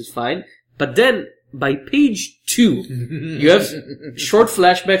comic, which is fine. But then, by page 2, you have short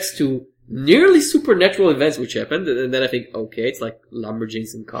flashbacks to nearly supernatural events which happened, and then I think, okay, it's like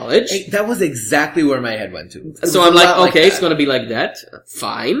lumberjanes in college. Hey, that was exactly where my head went to. So I'm like, okay, it's gonna be like that.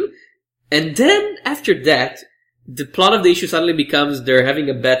 Fine. And then, after that, the plot of the issue suddenly becomes they're having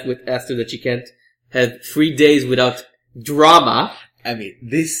a bet with Esther that she can't have 3 days without drama. I mean,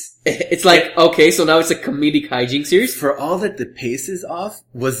 it's like, okay, so now it's a comedic hijinks series. For all that the pace is off,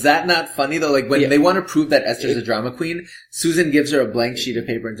 was that not funny though? Like when they want to prove that Esther's a drama queen, Susan gives her a blank sheet of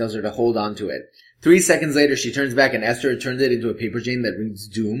paper and tells her to hold on to it. 3 seconds later, she turns back and Esther turns it into a paper chain that reads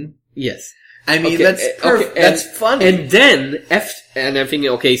doom. Yes. I mean, that's perfect. That's funny. And then, and I'm thinking,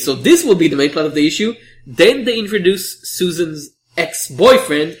 okay, so this will be the main plot of the issue. Then they introduce Susan's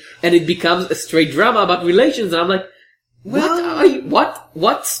ex-boyfriend, and it becomes a straight drama about relations, and I'm like,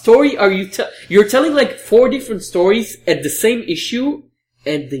 what story are you you're telling like 4 different stories at the same issue,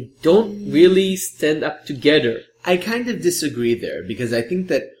 and they don't really stand up together. I kind of disagree there, because I think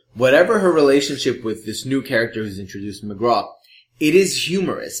that whatever her relationship with this new character who's introduced, McGraw, it is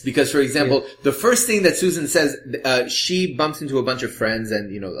humorous. Because, for example, the first thing that Susan says, she bumps into a bunch of friends,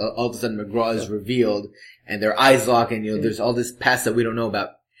 and, all of a sudden McGraw is revealed, and their eyes lock, and, there's all this past that we don't know about.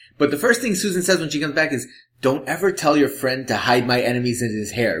 But the first thing Susan says when she comes back is, don't ever tell your friend to hide my enemies in his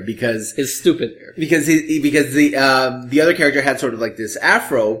hair, because his stupid hair. Because the other character had sort of like this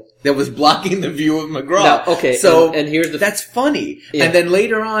afro that was blocking the view of McGraw. Now, okay, so and here's that's funny. Yeah. And then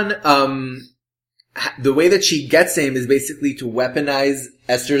later on, the way that she gets him is basically to weaponize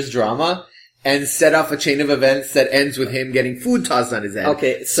Esther's drama and set off a chain of events that ends with him getting food tossed on his head.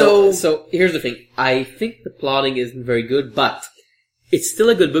 Okay, so here's the thing. I think the plotting isn't very good, but it's still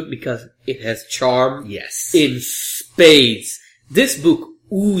a good book because it has charm. Yes. In spades. This book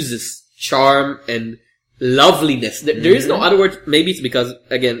oozes charm and loveliness. There is no other word. Maybe it's because,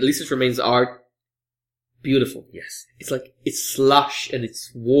 again, Lisa Tremaine's art, beautiful. Yes. It's like, it's slush and it's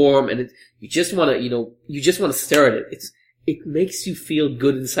warm and you just want to stare at it. It makes you feel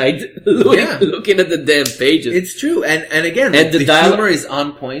good inside looking at the damn pages. It's true. And again, the humor is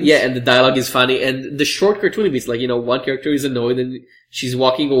on point. Yeah, and the dialogue is funny. And the short cartoony bits, like, one character is annoyed and she's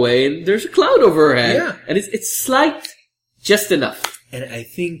walking away and there's a cloud over her head. Yeah. And it's slight, just enough. And I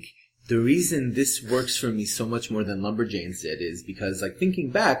think the reason this works for me so much more than Lumberjanes did is because, like, thinking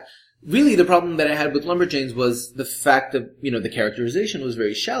back, really the problem that I had with Lumberjanes was the fact that, the characterization was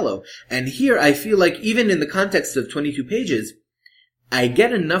very shallow. And here I feel like even in the context of 22 pages, I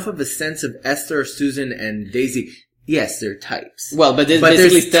get enough of a sense of Esther, Susan, and Daisy. Yes, they're types. Well, but they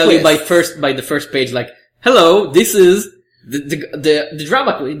basically tell you by the first page, like, hello, this is the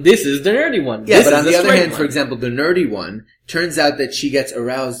drama queen, this is the nerdy one. Yeah, this but on the other hand, one. for example, the nerdy one, turns out that she gets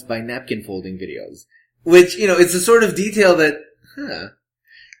aroused by napkin folding videos. Which, it's a sort of detail that,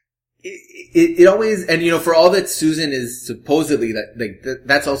 It always, and for all that Susan is supposedly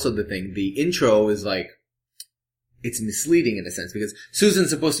that's also the thing. The intro is like, it's misleading in a sense because Susan's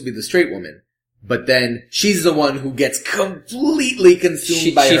supposed to be the straight woman, but then she's the one who gets completely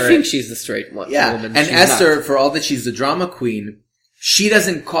consumed by her. She thinks she's the straight one. Yeah. Woman. And Esther, for all that she's the drama queen, she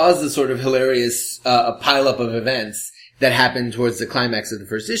doesn't cause the sort of hilarious, pileup of events that happened towards the climax of the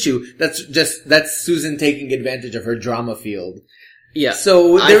first issue. That's Susan taking advantage of her drama field. Yeah.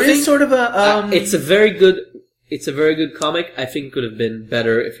 So there is sort of a it's a very good comic. I think it could have been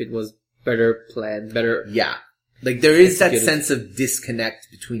better if it was better planned, better. Yeah. Like there is that sense of disconnect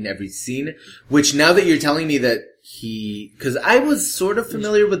between every scene, which now that you're telling me that cause I was sort of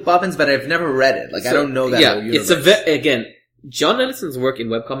familiar with Bobbins, but I've never read it. Like I don't know that whole universe. Again, John Ellison's work in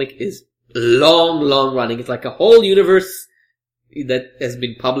webcomic is long running. It's like a whole universe that has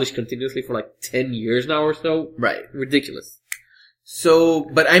been published continuously for like 10 years now or so. Right. Ridiculous. So,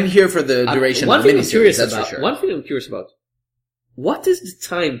 but I'm here for the duration of the miniseries, that's for sure. One thing I'm curious about. What is the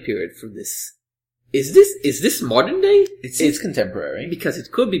time period for this? Is this modern day? It's contemporary. Because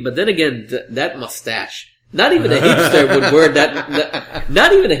it could be, but then again, that mustache. Not even a hipster would wear that,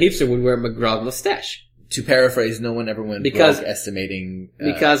 not even a hipster would wear McGraw's mustache. To paraphrase, no one ever went broke estimating,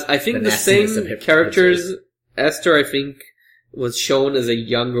 because I think the same characters, Esther, I think, was shown as a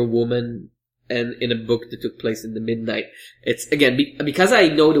younger woman, and in a book that took place in the midnight. It's, again, because I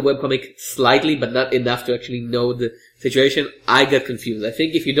know the webcomic slightly, but not enough to actually know the situation, I got confused. I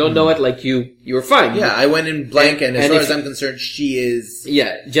think if you don't know it, like you're fine. Yeah, I went in blank, and as far as I'm concerned, she is...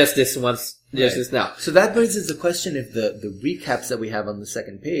 Yeah, just this once, just this now. So that raises the question if the recaps that we have on the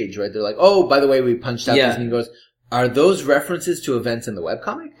second page, right, they're like, oh, by the way, we punched out these Negroes. Are those references to events in the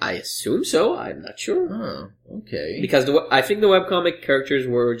webcomic? I assume so. I'm not sure. Oh, okay. Because I think the webcomic characters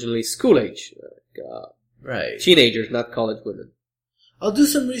were originally school age. Right. Teenagers, not college women. I'll do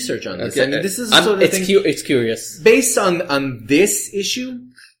some research on this. Okay. I mean, this is the sort of thing... It's curious. Based on this issue,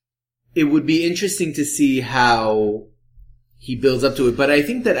 it would be interesting to see how he builds up to it. But I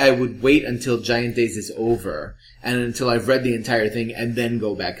think that I would wait until Giant Days is over and until I've read the entire thing and then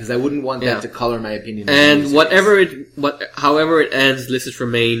go back, because I wouldn't want that to color my opinion. And however it ends, Lisa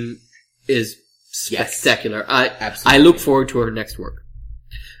Tremaine is spectacular. Absolutely. I look forward to her next work.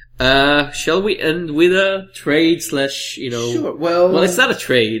 Shall we end with a trade / Sure. Well, it's not a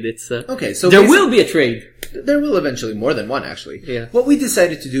trade. It's okay. So there will be a trade. There will eventually, more than one actually. Yeah. What we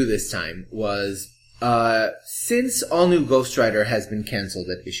decided to do this time was, since All New Ghost Rider has been cancelled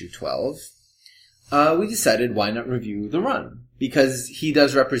at issue 12, we decided why not review The Run? Because he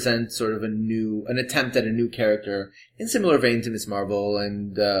does represent sort of an attempt at a new character in similar vein to Ms. Marvel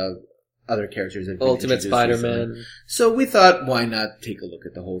and other characters that have been Ultimate Spider-Man. Recently. So we thought, why not take a look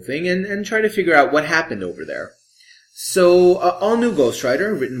at the whole thing and try to figure out what happened over there. So, all new Ghost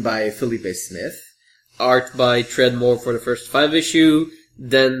Rider, written by Felipe Smith. Art by Tread Moore for the first 5 issue,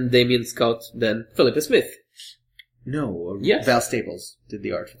 then Damian Scott, then Philippa Smith. No, yes. Val Staples did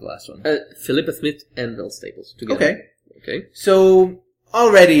the art for the last one. Philippa Smith and Val Staples together. Okay. So,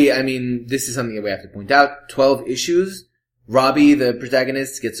 already, I mean, this is something that we have to point out. 12 issues. Robbie, the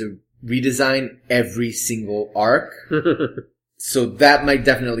protagonist, gets a redesign every single arc. So that might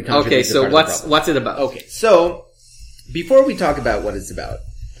definitely contribute to part of the problem. What's it about? Okay, so before we talk about what it's about,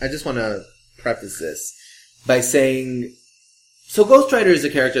 I just want to preface this by saying, so Ghost Rider is a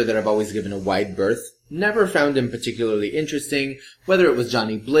character that I've always given a wide berth. Never found him particularly interesting. Whether it was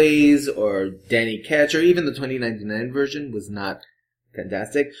Johnny Blaze or Danny Ketch or even the 2099 version was not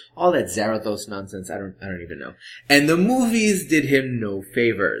fantastic. All that Zarathos nonsense, I don't even know. And the movies did him no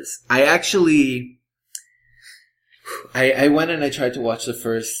favors. I went and I tried to watch the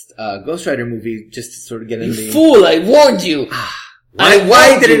first Ghost Rider movie just to sort of get in the... You fool! I warned you!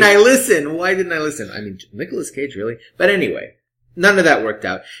 Why didn't I listen? Why didn't I listen? I mean, Nicolas Cage, really? But anyway, none of that worked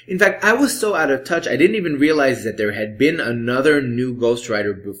out. In fact, I was so out of touch, I didn't even realize that there had been another new Ghost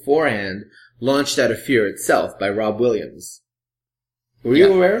Rider beforehand, launched out of Fear itself by Rob Williams. Were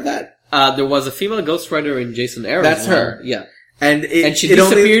you aware of that? There was a female Ghost Rider in Jason Aaron's. That's her. Yeah. And she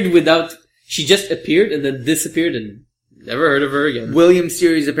disappeared without... She just appeared and then disappeared and never heard of her again. Williams'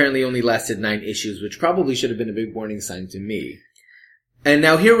 series apparently only lasted 9 issues, which probably should have been a big warning sign to me. And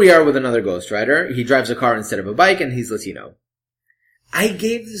now here we are with another Ghost Rider. He drives a car instead of a bike and he's Latino. I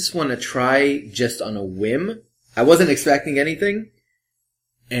gave this one a try just on a whim. I wasn't expecting anything.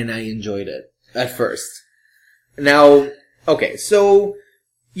 And I enjoyed it at first. Now... Okay, so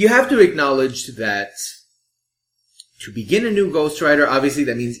you have to acknowledge that to begin a new Ghost Rider, obviously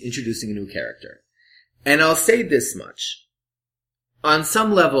that means introducing a new character. And I'll say this much. On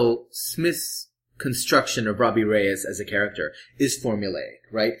some level, Smith's construction of Robbie Reyes as a character is formulaic,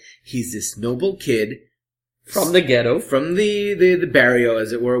 right? He's this noble kid. From the ghetto. From the barrio,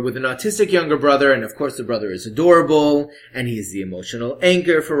 as it were, with an autistic younger brother, and of course the brother is adorable, and he's the emotional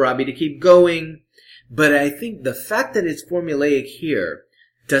anchor for Robbie to keep going. But I think the fact that it's formulaic here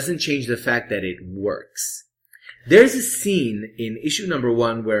doesn't change the fact that it works. There's a scene in issue number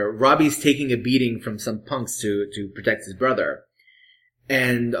 1 where Robbie's taking a beating from some punks to protect his brother.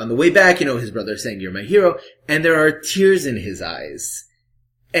 And on the way back, his brother's saying, "You're my hero," and there are tears in his eyes.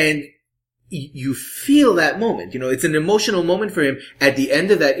 And you feel that moment. It's an emotional moment for him. At the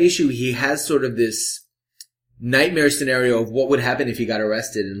end of that issue, he has sort of this nightmare scenario of what would happen if he got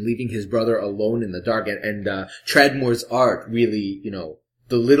arrested and leaving his brother alone in the dark. And Treadmore's art really,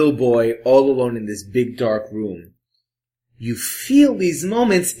 the little boy all alone in this big dark room. You feel these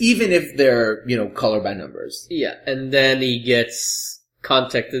moments even if they're, color by numbers. Yeah, and then he gets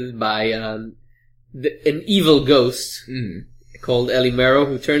contacted by an evil ghost called Elimero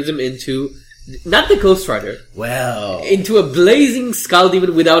who turns him into, not the Ghost Rider. Well. Into a blazing skull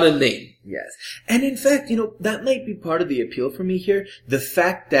demon without a name. Yes. And in fact, that might be part of the appeal for me here. The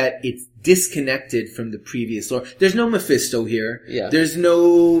fact that it's disconnected from the previous lore. There's no Mephisto here. Yeah. There's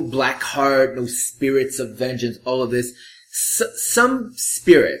no Blackheart, no spirits of vengeance, all of this. Some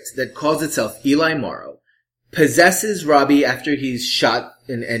spirit that calls itself Eli Morrow possesses Robbie after he's shot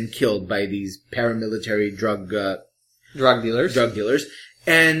and killed by these paramilitary drug dealers,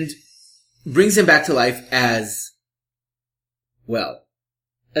 and brings him back to life as, well,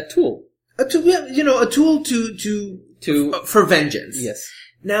 a tool. A tool for vengeance. Yes.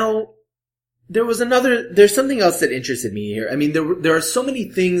 Now, there's something else that interested me here. I mean, there are so many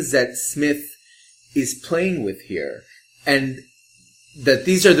things that Smith is playing with here, and that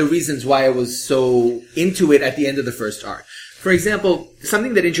these are the reasons why I was so into it at the end of the first arc. For example,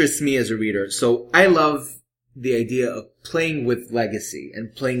 something that interests me as a reader, so I love the idea of playing with legacy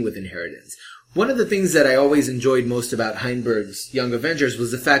and playing with inheritance. One of the things that I always enjoyed most about Heinberg's Young Avengers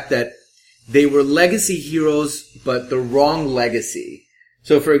was the fact that they were legacy heroes, but the wrong legacy.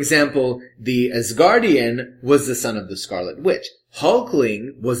 So, for example, the Asgardian was the son of the Scarlet Witch.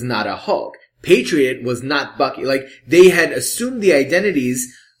 Hulkling was not a Hulk. Patriot was not Bucky. Like, they had assumed the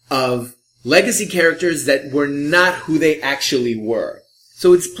identities of legacy characters that were not who they actually were.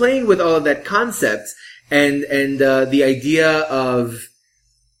 So it's playing with all of that concept and the idea of,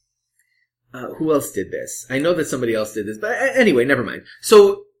 who else did this? I know that somebody else did this, but anyway, never mind.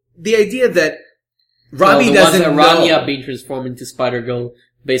 So, the idea that Robbie doesn't know... Rania being transformed into Spider-Girl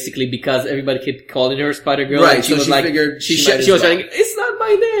basically because everybody kept calling her Spider-Girl. Right, and she so was she like, figured she she might was as well. saying, it's not my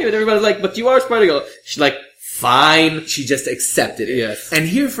name. And everybody's like, but you are Spider-Girl. She's like, fine. She just accepted it. Yes. And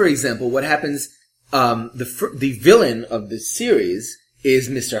here, for example, what happens, the villain of this series is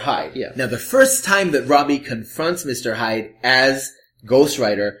Mr. Hyde. Yeah. Now, the first time that Robbie confronts Mr. Hyde as Ghost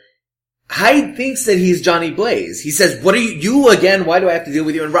Rider, Hyde thinks that he's Johnny Blaze. He says, what are you again? Why do I have to deal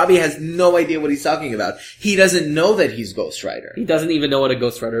with you? And Robbie has no idea what he's talking about. He doesn't know that he's Ghost Rider. He doesn't even know what a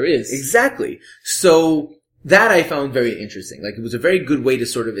Ghost Rider is. Exactly. So, that I found very interesting. Like, it was a very good way to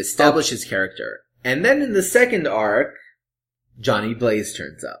sort of establish his character. And then in the second arc, Johnny Blaze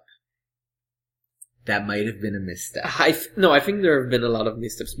turns up. That might have been a misstep. I think there have been a lot of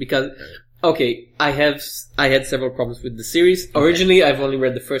missteps because, okay, I had several problems with the series. Okay. Originally, I've only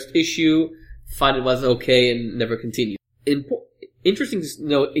read the first issue, found it was okay, and never continued. Interesting to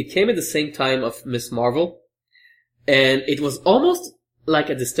note, it came at the same time of Miss Marvel, and it was almost like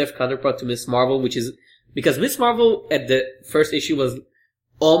a stiff counterpart to Miss Marvel, which is, because Miss Marvel at the first issue was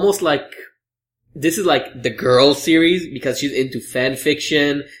almost like, this is like the girl series because she's into fan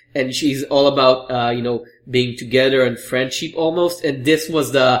fiction and she's all about, being together and friendship almost. And this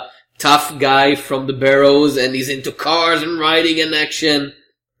was the tough guy from the Barrows and he's into cars and riding and action.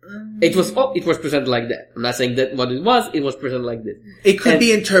 It was presented like that. I'm not saying that what it was presented like this. It could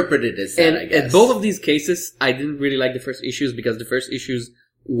be interpreted as that, I guess. In both of these cases, I didn't really like the first issues because the first issues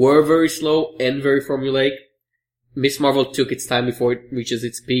were very slow and very formulaic. Miss Marvel took its time before it reaches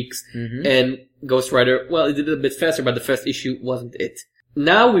its peaks. Mm-hmm. And Ghost Rider, well, it did it a bit faster, but the first issue wasn't it.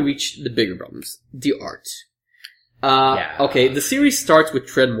 Now we reach the bigger problems. The art. Okay, the series starts with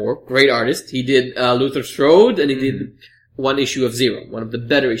Trent Moore, great artist. He did Luther Strode, and he did one issue of Zero, one of the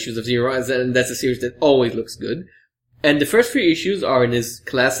better issues of Zero, and that's a series that always looks good. And the first 3 issues are in his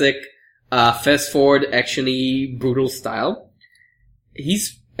classic, fast-forward, action-y, brutal style.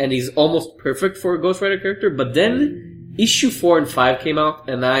 He's almost perfect for a Ghost Rider character, but then issue 4 and 5 came out,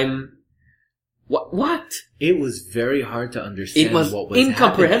 and I'm... What? It was very hard to understand what was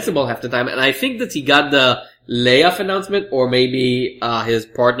incomprehensible happening. Half the time, and I think that he got the layoff announcement, or maybe his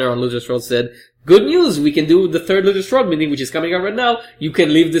partner on Luther Strode said, good news, we can do the third Luther Strode meeting, which is coming out right now. You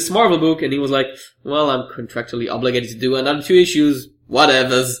can leave this Marvel book. And he was like, well, I'm contractually obligated to do another 2 issues,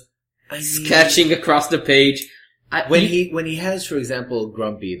 whatevers. Sketching across the page. When he has, for example,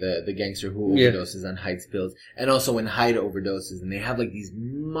 Grumpy, the gangster who overdoses on Hyde's pills, and also when Hyde overdoses, and they have like these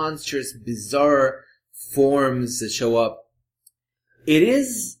monstrous, bizarre forms that show up. It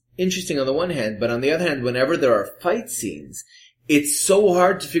is interesting on the one hand, but on the other hand, whenever there are fight scenes, it's so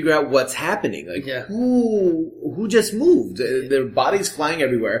hard to figure out what's happening. Like, who just moved? Their bodies flying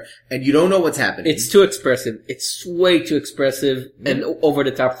everywhere, and you don't know what's happening. It's too expressive. It's way too expressive and over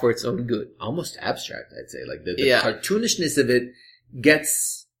the top for its own good. Almost abstract, I'd say. Like, the cartoonishness of it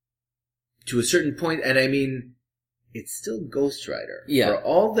gets to a certain point, and I mean, it's still Ghost Rider. Yeah. For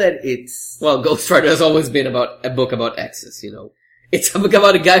all that it's... Well, Ghost Rider has always been about a book about Axis, you know. It's a book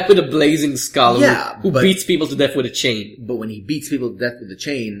about a guy with a blazing skull who beats people to death with a chain. But when he beats people to death with a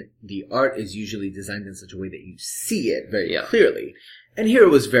chain, the art is usually designed in such a way that you see it very clearly. And here it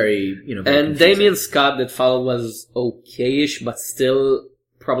was very, very and confusing. Damian Scott that followed was okay-ish, but still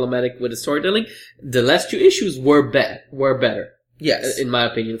problematic with the storytelling. The last 2 issues were better. Yes. In my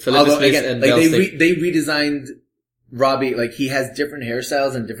opinion. Philippa Smith and like Bell they redesigned Robbie, like, he has different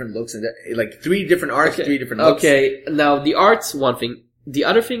hairstyles and different looks, and like 3 different arcs, 3 different looks. Okay, now the art's one thing. The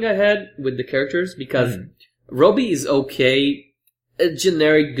other thing I had with the characters, because Robbie is okay, a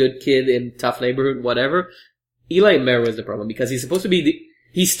generic good kid in tough neighborhood, whatever. Eli Mero is the problem, because he's supposed to be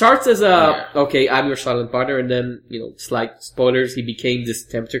he starts as okay, I'm your silent partner, and then, slight spoilers, he became this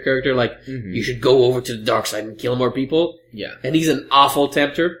tempter character, like, you should go over to the dark side and kill more people. Yeah. And he's an awful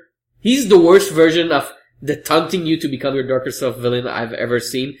tempter. He's the worst version of the taunting you to become your darker self villain I've ever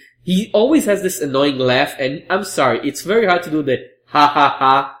seen. He always has this annoying laugh, and I'm sorry, it's very hard to do the ha ha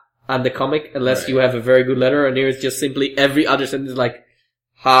ha on the comic unless you have a very good letter, and here it's just simply every other sentence like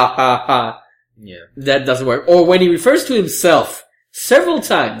ha ha ha. Yeah. That doesn't work. Or when he refers to himself several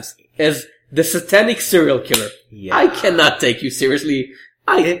times as the satanic serial killer. Yeah. I cannot take you seriously.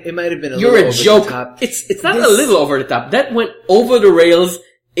 It might have been you're a joke. It's not a little over the top. That went over the rails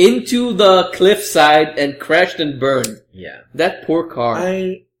into the cliffside and crashed and burned. Yeah. That poor car.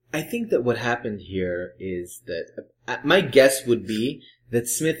 I think that what happened here is that, my guess would be that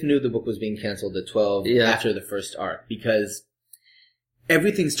Smith knew the book was being canceled at 12 after the first arc, because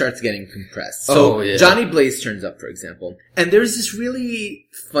everything starts getting compressed. So Johnny Blaze turns up, for example, and there's this really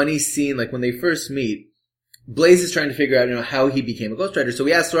funny scene, like when they first meet, Blaze is trying to figure out, how he became a Ghost Rider. So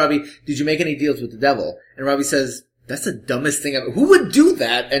he asks Robbie, did you make any deals with the devil? And Robbie says, that's the dumbest thing ever. Who would do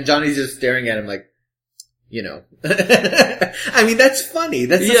that? And Johnny's just staring at him like, you know. I mean, that's funny.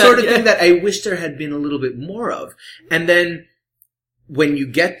 That's the sort of thing that I wish there had been a little bit more of. And then when you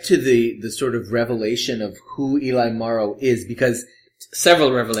get to the sort of revelation of who Eli Morrow is, because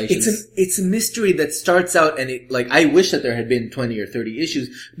several revelations. It's a mystery that starts out, and I wish that there had been 20 or 30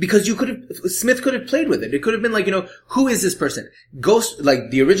 issues, because Smith could have played with it. It could have been like, you know, who is this person?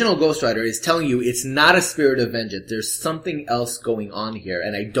 The original Ghost Rider is telling you it's not a spirit of vengeance. There's something else going on here,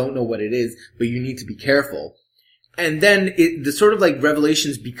 and I don't know what it is, but you need to be careful. And then the sort of like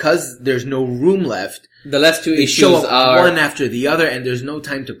revelations, because there's no room left. The last two issues are one after the other, and there's no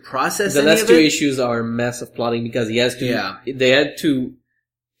time to process. The last two issues are massive plotting, because he has to. Yeah. They had to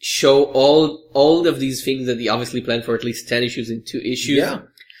show all of these things that he obviously planned for at least 10 issues in 2 issues. Yeah.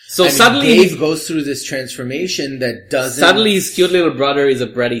 So suddenly Dave goes through this transformation that doesn't. Suddenly, his cute little brother is a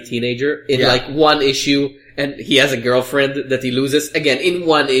bratty teenager in like one issue, and he has a girlfriend that he loses again in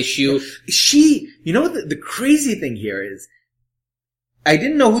one issue. You know what the crazy thing here is? I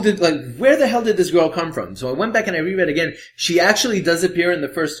didn't know where the hell did this girl come from? So I went back and I reread again. She actually does appear in the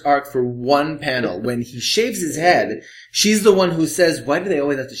first arc for one panel. When he shaves his head, she's the one who says, why do they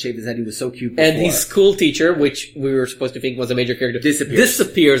always have to shave his head? He was so cute before. And his school teacher, which we were supposed to think was a major character,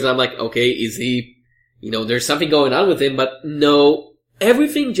 disappears. And I'm like, okay, is he, there's something going on with him, but no,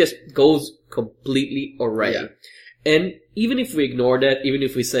 everything just goes completely awry. Yeah. And even if we ignore that, even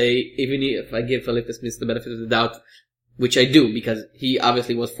if I give Philippe Smith the benefit of the doubt, which I do, because he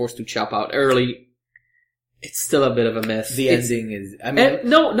obviously was forced to chop out early, it's still a bit of a mess. The ending is,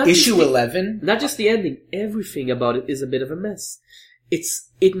 not issue 11. Not just the ending. Everything about it is a bit of a mess.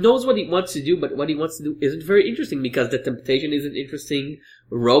 It knows what it wants to do, but what he wants to do isn't very interesting, because the temptation isn't interesting.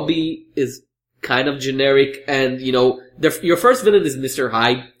 Robbie is kind of generic, and, your first villain is Mr.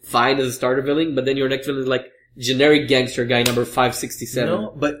 Hyde, fine as a starter villain, but then your next villain is like generic gangster guy number 567.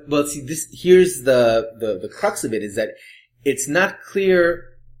 No, but see, here's the crux of it, is that it's not clear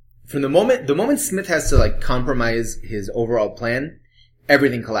from the moment Smith has to like compromise his overall plan,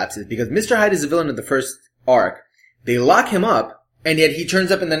 everything collapses, because Mr. Hyde is a villain of the first arc. They lock him up, and yet he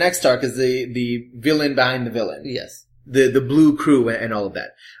turns up in the next arc as the villain behind the villain. Yes. The Blue Crew and all of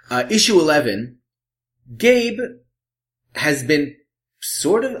that. Issue 11, Gabe has been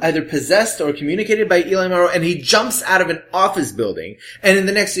sort of either possessed or communicated by Eli Morrow, and he jumps out of an office building, and in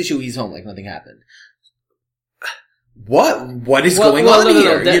the next issue he's home like nothing happened. What is going on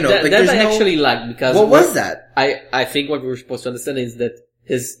here? That I actually like, because what was that? I think what we were supposed to understand is that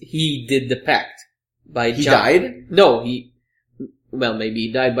he did the pact by he died? No, maybe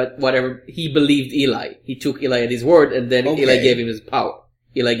he died, but whatever. He believed Eli. He took Eli at his word, and then Eli gave him his power.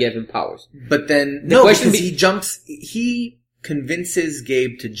 Eli gave him powers. But then because he convinces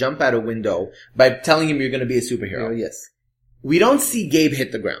Gabe to jump out a window by telling him you're going to be a superhero. Oh, yes. We don't see Gabe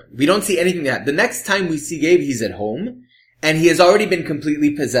hit the ground. We don't see anything like that. The next time we see Gabe, he's at home, and he has already been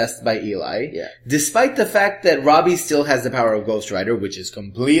completely possessed by Eli. Yeah. Despite the fact that Robbie still has the power of Ghost Rider, which is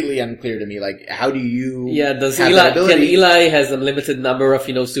completely unclear to me. Like, how do you have that ability? Can Eli has a limited number of,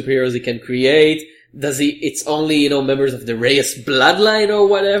 superheroes he can create? Does it's only, members of the Reyes bloodline or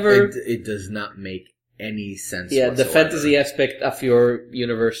whatever? It does not make any sense. Yeah, whatsoever. The fantasy aspect of your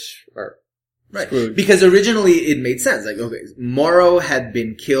universe are right. Screwed. Because originally it made sense. Like, okay, Morrow had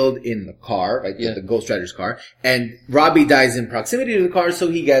been killed in the car, right? Yeah. The Ghost Rider's car, and Robbie dies in proximity to the car, so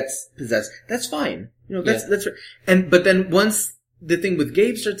he gets possessed. That's fine. That's right. But then once the thing with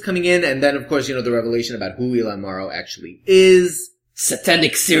Gabe starts coming in, and then of course, the revelation about who Eli Morrow actually is.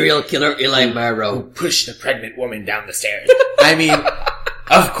 Satanic serial killer Eli Morrow. Who pushed the pregnant woman down the stairs. I mean,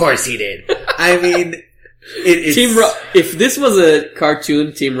 of course he did. I mean, if this was a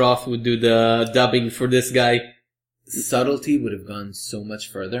cartoon, Tim Roth would do the dubbing for this guy. Subtlety would have gone so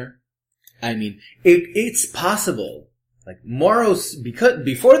much further. I mean, it's possible. Like, Morrow's, because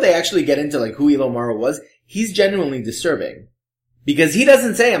before they actually get into like who Eli Morrow was, he's genuinely disturbing. Because he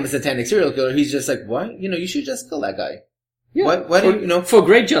doesn't say I'm a satanic serial killer, he's just like, what? You should just kill that guy. Yeah. For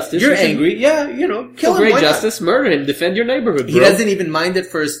great justice. You're angry. Yeah, kill him. For great justice, murder him, defend your neighborhood, bro. He doesn't even mind at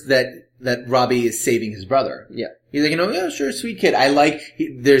first that Robbie is saving his brother. Yeah. He's like, yeah, sure, sweet kid.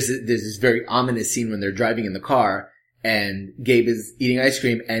 There's this very ominous scene when they're driving in the car and Gabe is eating ice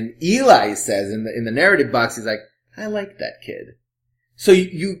cream and Eli says in the narrative box, he's like, I like that kid. So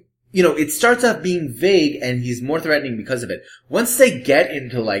it starts off being vague and he's more threatening because of it. Once they get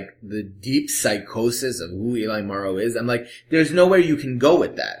into like the deep psychosis of who Eli Morrow is, I'm like, there's nowhere you can go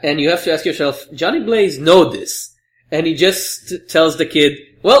with that. And you have to ask yourself, Johnny Blaze know this. And he just tells the kid,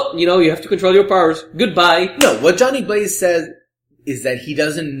 well, you have to control your powers. Goodbye. No, what Johnny Blaze says, is that he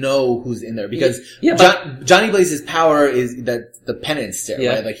doesn't know who's in there because Yeah, Johnny Blaze's power is that the penance stare,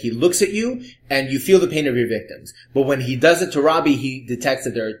 right? Like he looks at you and you feel the pain of your victims. But when he does it to Robbie, he detects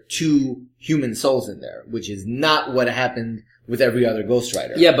that there are 2 human souls in there, which is not what happened with every other Ghost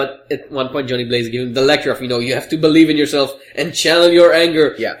Rider. Yeah, but at one point Johnny Blaze gave him the lecture of, you have to believe in yourself and channel your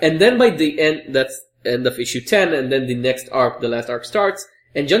anger. Yeah. And then by the end, that's end of issue 10, and then the next arc, the last arc starts,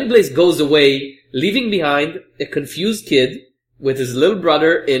 and Johnny Blaze goes away, leaving behind a confused kid with his little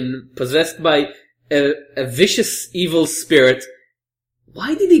brother possessed by a vicious evil spirit.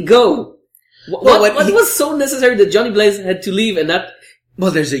 Why did he go? What was so necessary that Johnny Blaze had to leave and not... Well,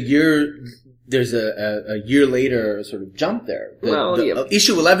 there's a year later sort of jump there.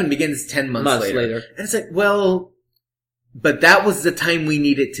 Issue 11 begins 10 months later. And it's like, well, but that was the time we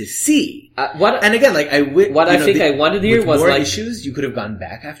needed to see. And again, like I wanted here was more issues. You could have gone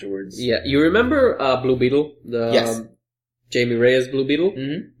back afterwards. Yeah, you remember Blue Beetle? Yes. Jamie Reyes Blue Beetle?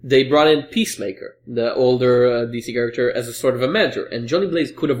 Mm-hmm. They brought in Peacemaker, the older DC character, as a sort of a mentor, and Johnny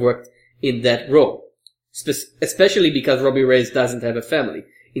Blaze could have worked in that role, especially because Robbie Reyes doesn't have a family.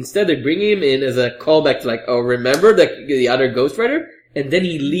 Instead, they bring him in as a callback to like, oh, remember the other Ghost Rider? And then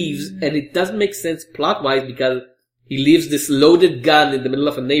he leaves, and it doesn't make sense plot-wise because he leaves this loaded gun in the middle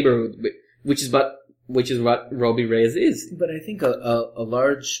of a neighborhood, which is what Robbie Reyes is. But I think a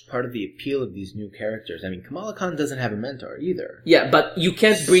large part of the appeal of these new characters, I mean, Kamala Khan doesn't have a mentor either. Yeah, but you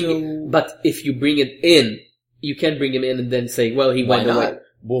can't but if you bring it in, you can't bring him in and then say, well, he went away.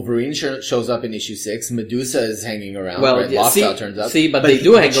 Wolverine shows up in issue 6. Medusa is hanging around. Well, right? Lockjaw turns up. But they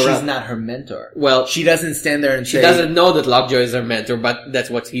do hang around. She's not her mentor. Well, she doesn't stand there and she doesn't know that Lockjaw is her mentor, but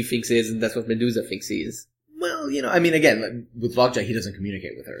that's what he thinks he is, and that's what Medusa thinks he is. Well, I mean, again, with Lockjaw, he doesn't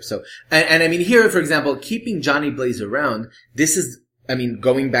communicate with her. So, and I mean, here, for example, keeping Johnny Blaze around, this is, I mean,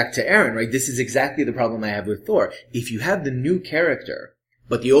 going back to Aaron, right? This is exactly the problem I have with Thor. If you have the new character,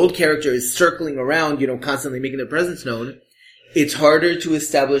 but the old character is circling around, constantly making their presence known, it's harder to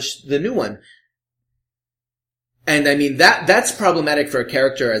establish the new one. And I mean, that's problematic for a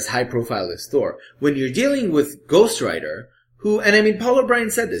character as high profile as Thor. When you're dealing with Ghost Rider, and I mean, Paul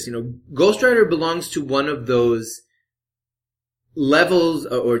O'Brien said this, Ghost Rider belongs to one of those levels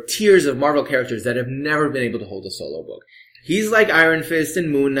or tiers of Marvel characters that have never been able to hold a solo book. He's like Iron Fist and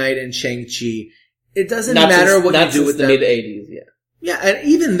Moon Knight and Shang-Chi. It doesn't matter what you do with them. Not since the mid-80s, yeah. Yeah, and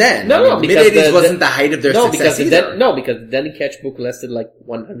even then, mid-80s wasn't the height of their success either. Because the Danny Ketch book lasted like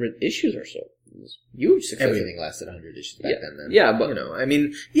 100 issues or so. It was huge success. Everything lasted 100 issues back then. Yeah, but... I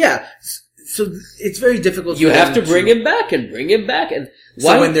mean, yeah. So it's very difficult. You have to bring him back and bring him back. And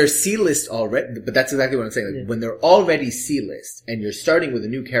so when they're C-list already, but that's exactly what I'm saying. Like, when they're already C-list and you're starting with a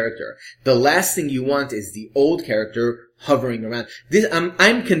new character, the last thing you want is the old character hovering around.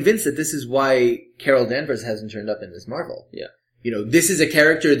 I'm convinced that this is why Carol Danvers hasn't turned up in Ms. Marvel. Yeah. This is a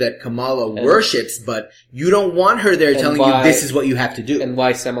character that Kamala worships, but you don't want her there telling you this is what you have to do. And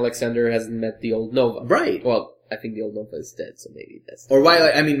why Sam Alexander hasn't met the old Nova. Right. Well, I think the old Nova is dead, so maybe that's... Or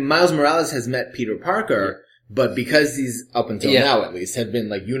why, Miles Morales has met Peter Parker, but because these, up until now at least, have been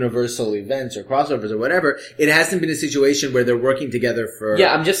like universal events or crossovers or whatever, it hasn't been a situation where they're working together for...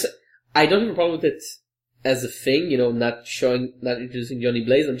 Yeah, I don't have a problem with it as a thing, not introducing Johnny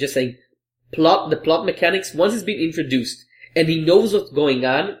Blaze. I'm just saying, the plot mechanics, once it's been introduced, and he knows what's going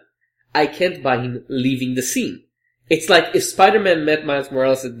on, I can't buy him leaving the scene. It's like if Spider-Man met Miles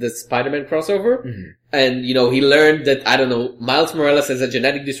Morales at the Spider-Man crossover, and, he learned that, I don't know, Miles Morales has a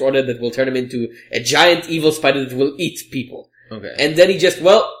genetic disorder that will turn him into a giant evil spider that will eat people. Okay. And then he just,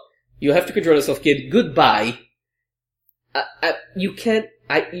 you have to control yourself, kid. Goodbye. I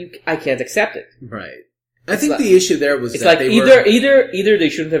can't accept it. Right. I think the issue there was it's that like either they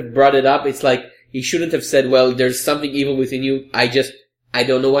shouldn't have brought it up. It's like, he shouldn't have said, well, there's something evil within you. I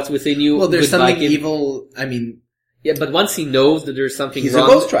don't know what's within you. Well, there's something evil, I mean... Yeah, but once he knows that there's something wrong... He's a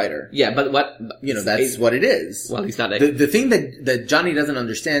Ghost Rider. Yeah, but what... that's what it is. Well, he's not... The thing that Johnny doesn't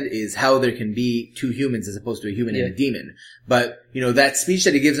understand is how there can be two humans as opposed to a human and a demon. But, that speech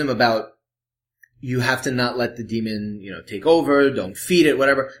that he gives him about you have to not let the demon, take over, don't feed it,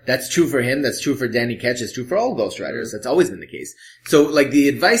 whatever. That's true for him. That's true for Danny Ketch. It's true for all Ghost Riders. That's always been the case. So, the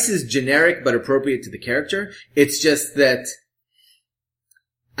advice is generic but appropriate to the character. It's just that,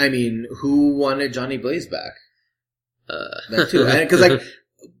 I mean, who wanted Johnny Blaze back? That too. Because,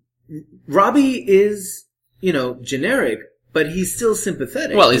 Robbie is, generic, but he's still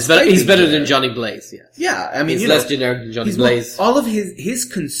sympathetic. Well, he's better than Johnny Blaze, yes. Yeah, I mean, he's less generic than Johnny Blaze. All of his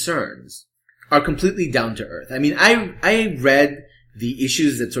concerns are completely down to earth. I mean, I read the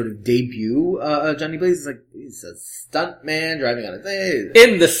issues that sort of debut Johnny Blaze. It's like, he's a stunt man driving on a thing.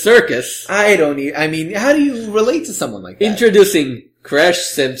 In the circus. I mean, how do you relate to someone like that? Introducing Crash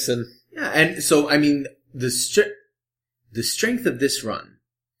Simpson. Yeah, and so, I mean, the strength of this run,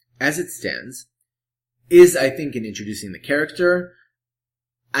 as it stands, is, I think, in introducing the character.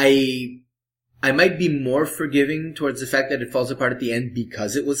 I might be more forgiving towards the fact that it falls apart at the end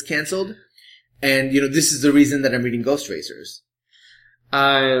because it was cancelled. And, this is the reason that I'm reading Ghost Racers.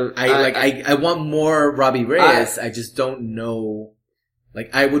 I want more Robbie Reyes. I just don't know. Like,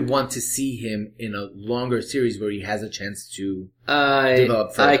 I would want to see him in a longer series where he has a chance to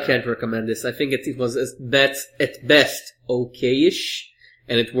develop further. I can't recommend this. I think it was at best okay-ish,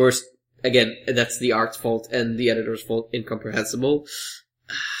 and at worst, again, that's the art's fault and the editor's fault, incomprehensible.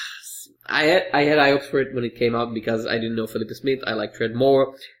 I had high hopes for it when it came out because I didn't know Philip Smith. I like Tread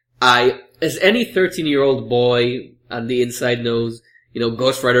more. As any 13-year-old boy on the inside knows,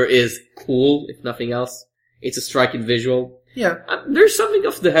 Ghost Rider is cool, if nothing else. It's a striking visual. Yeah. There's something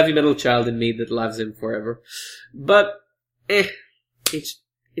of the heavy metal child in me that loves him forever. But, it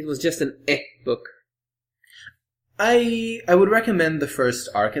was just an book. I would recommend the first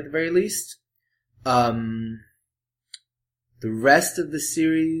arc at the very least. The rest of the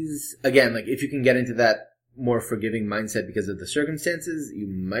series, again, like, if you can get into that more forgiving mindset because of the circumstances, you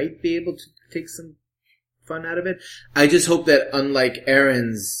might be able to take some fun out of it. I just hope that, unlike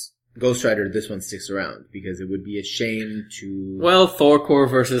Aaron's Ghost Rider, this one sticks around, because it would be a shame to... Well, Thorcore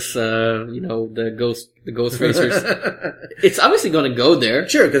versus, the Ghost Racers. It's obviously gonna go there.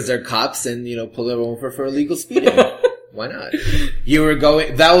 Sure, because they're cops and, pull them over for illegal speeding. Why not?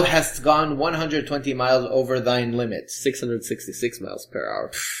 Thou hast gone 120 miles over thine limit. 666 miles per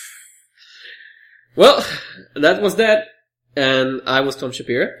hour. Well, that was that. And I was Tom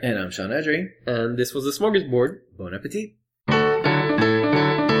Shapira. And I'm Sean Edry. And this was The Smorgasbord. Bon appetit.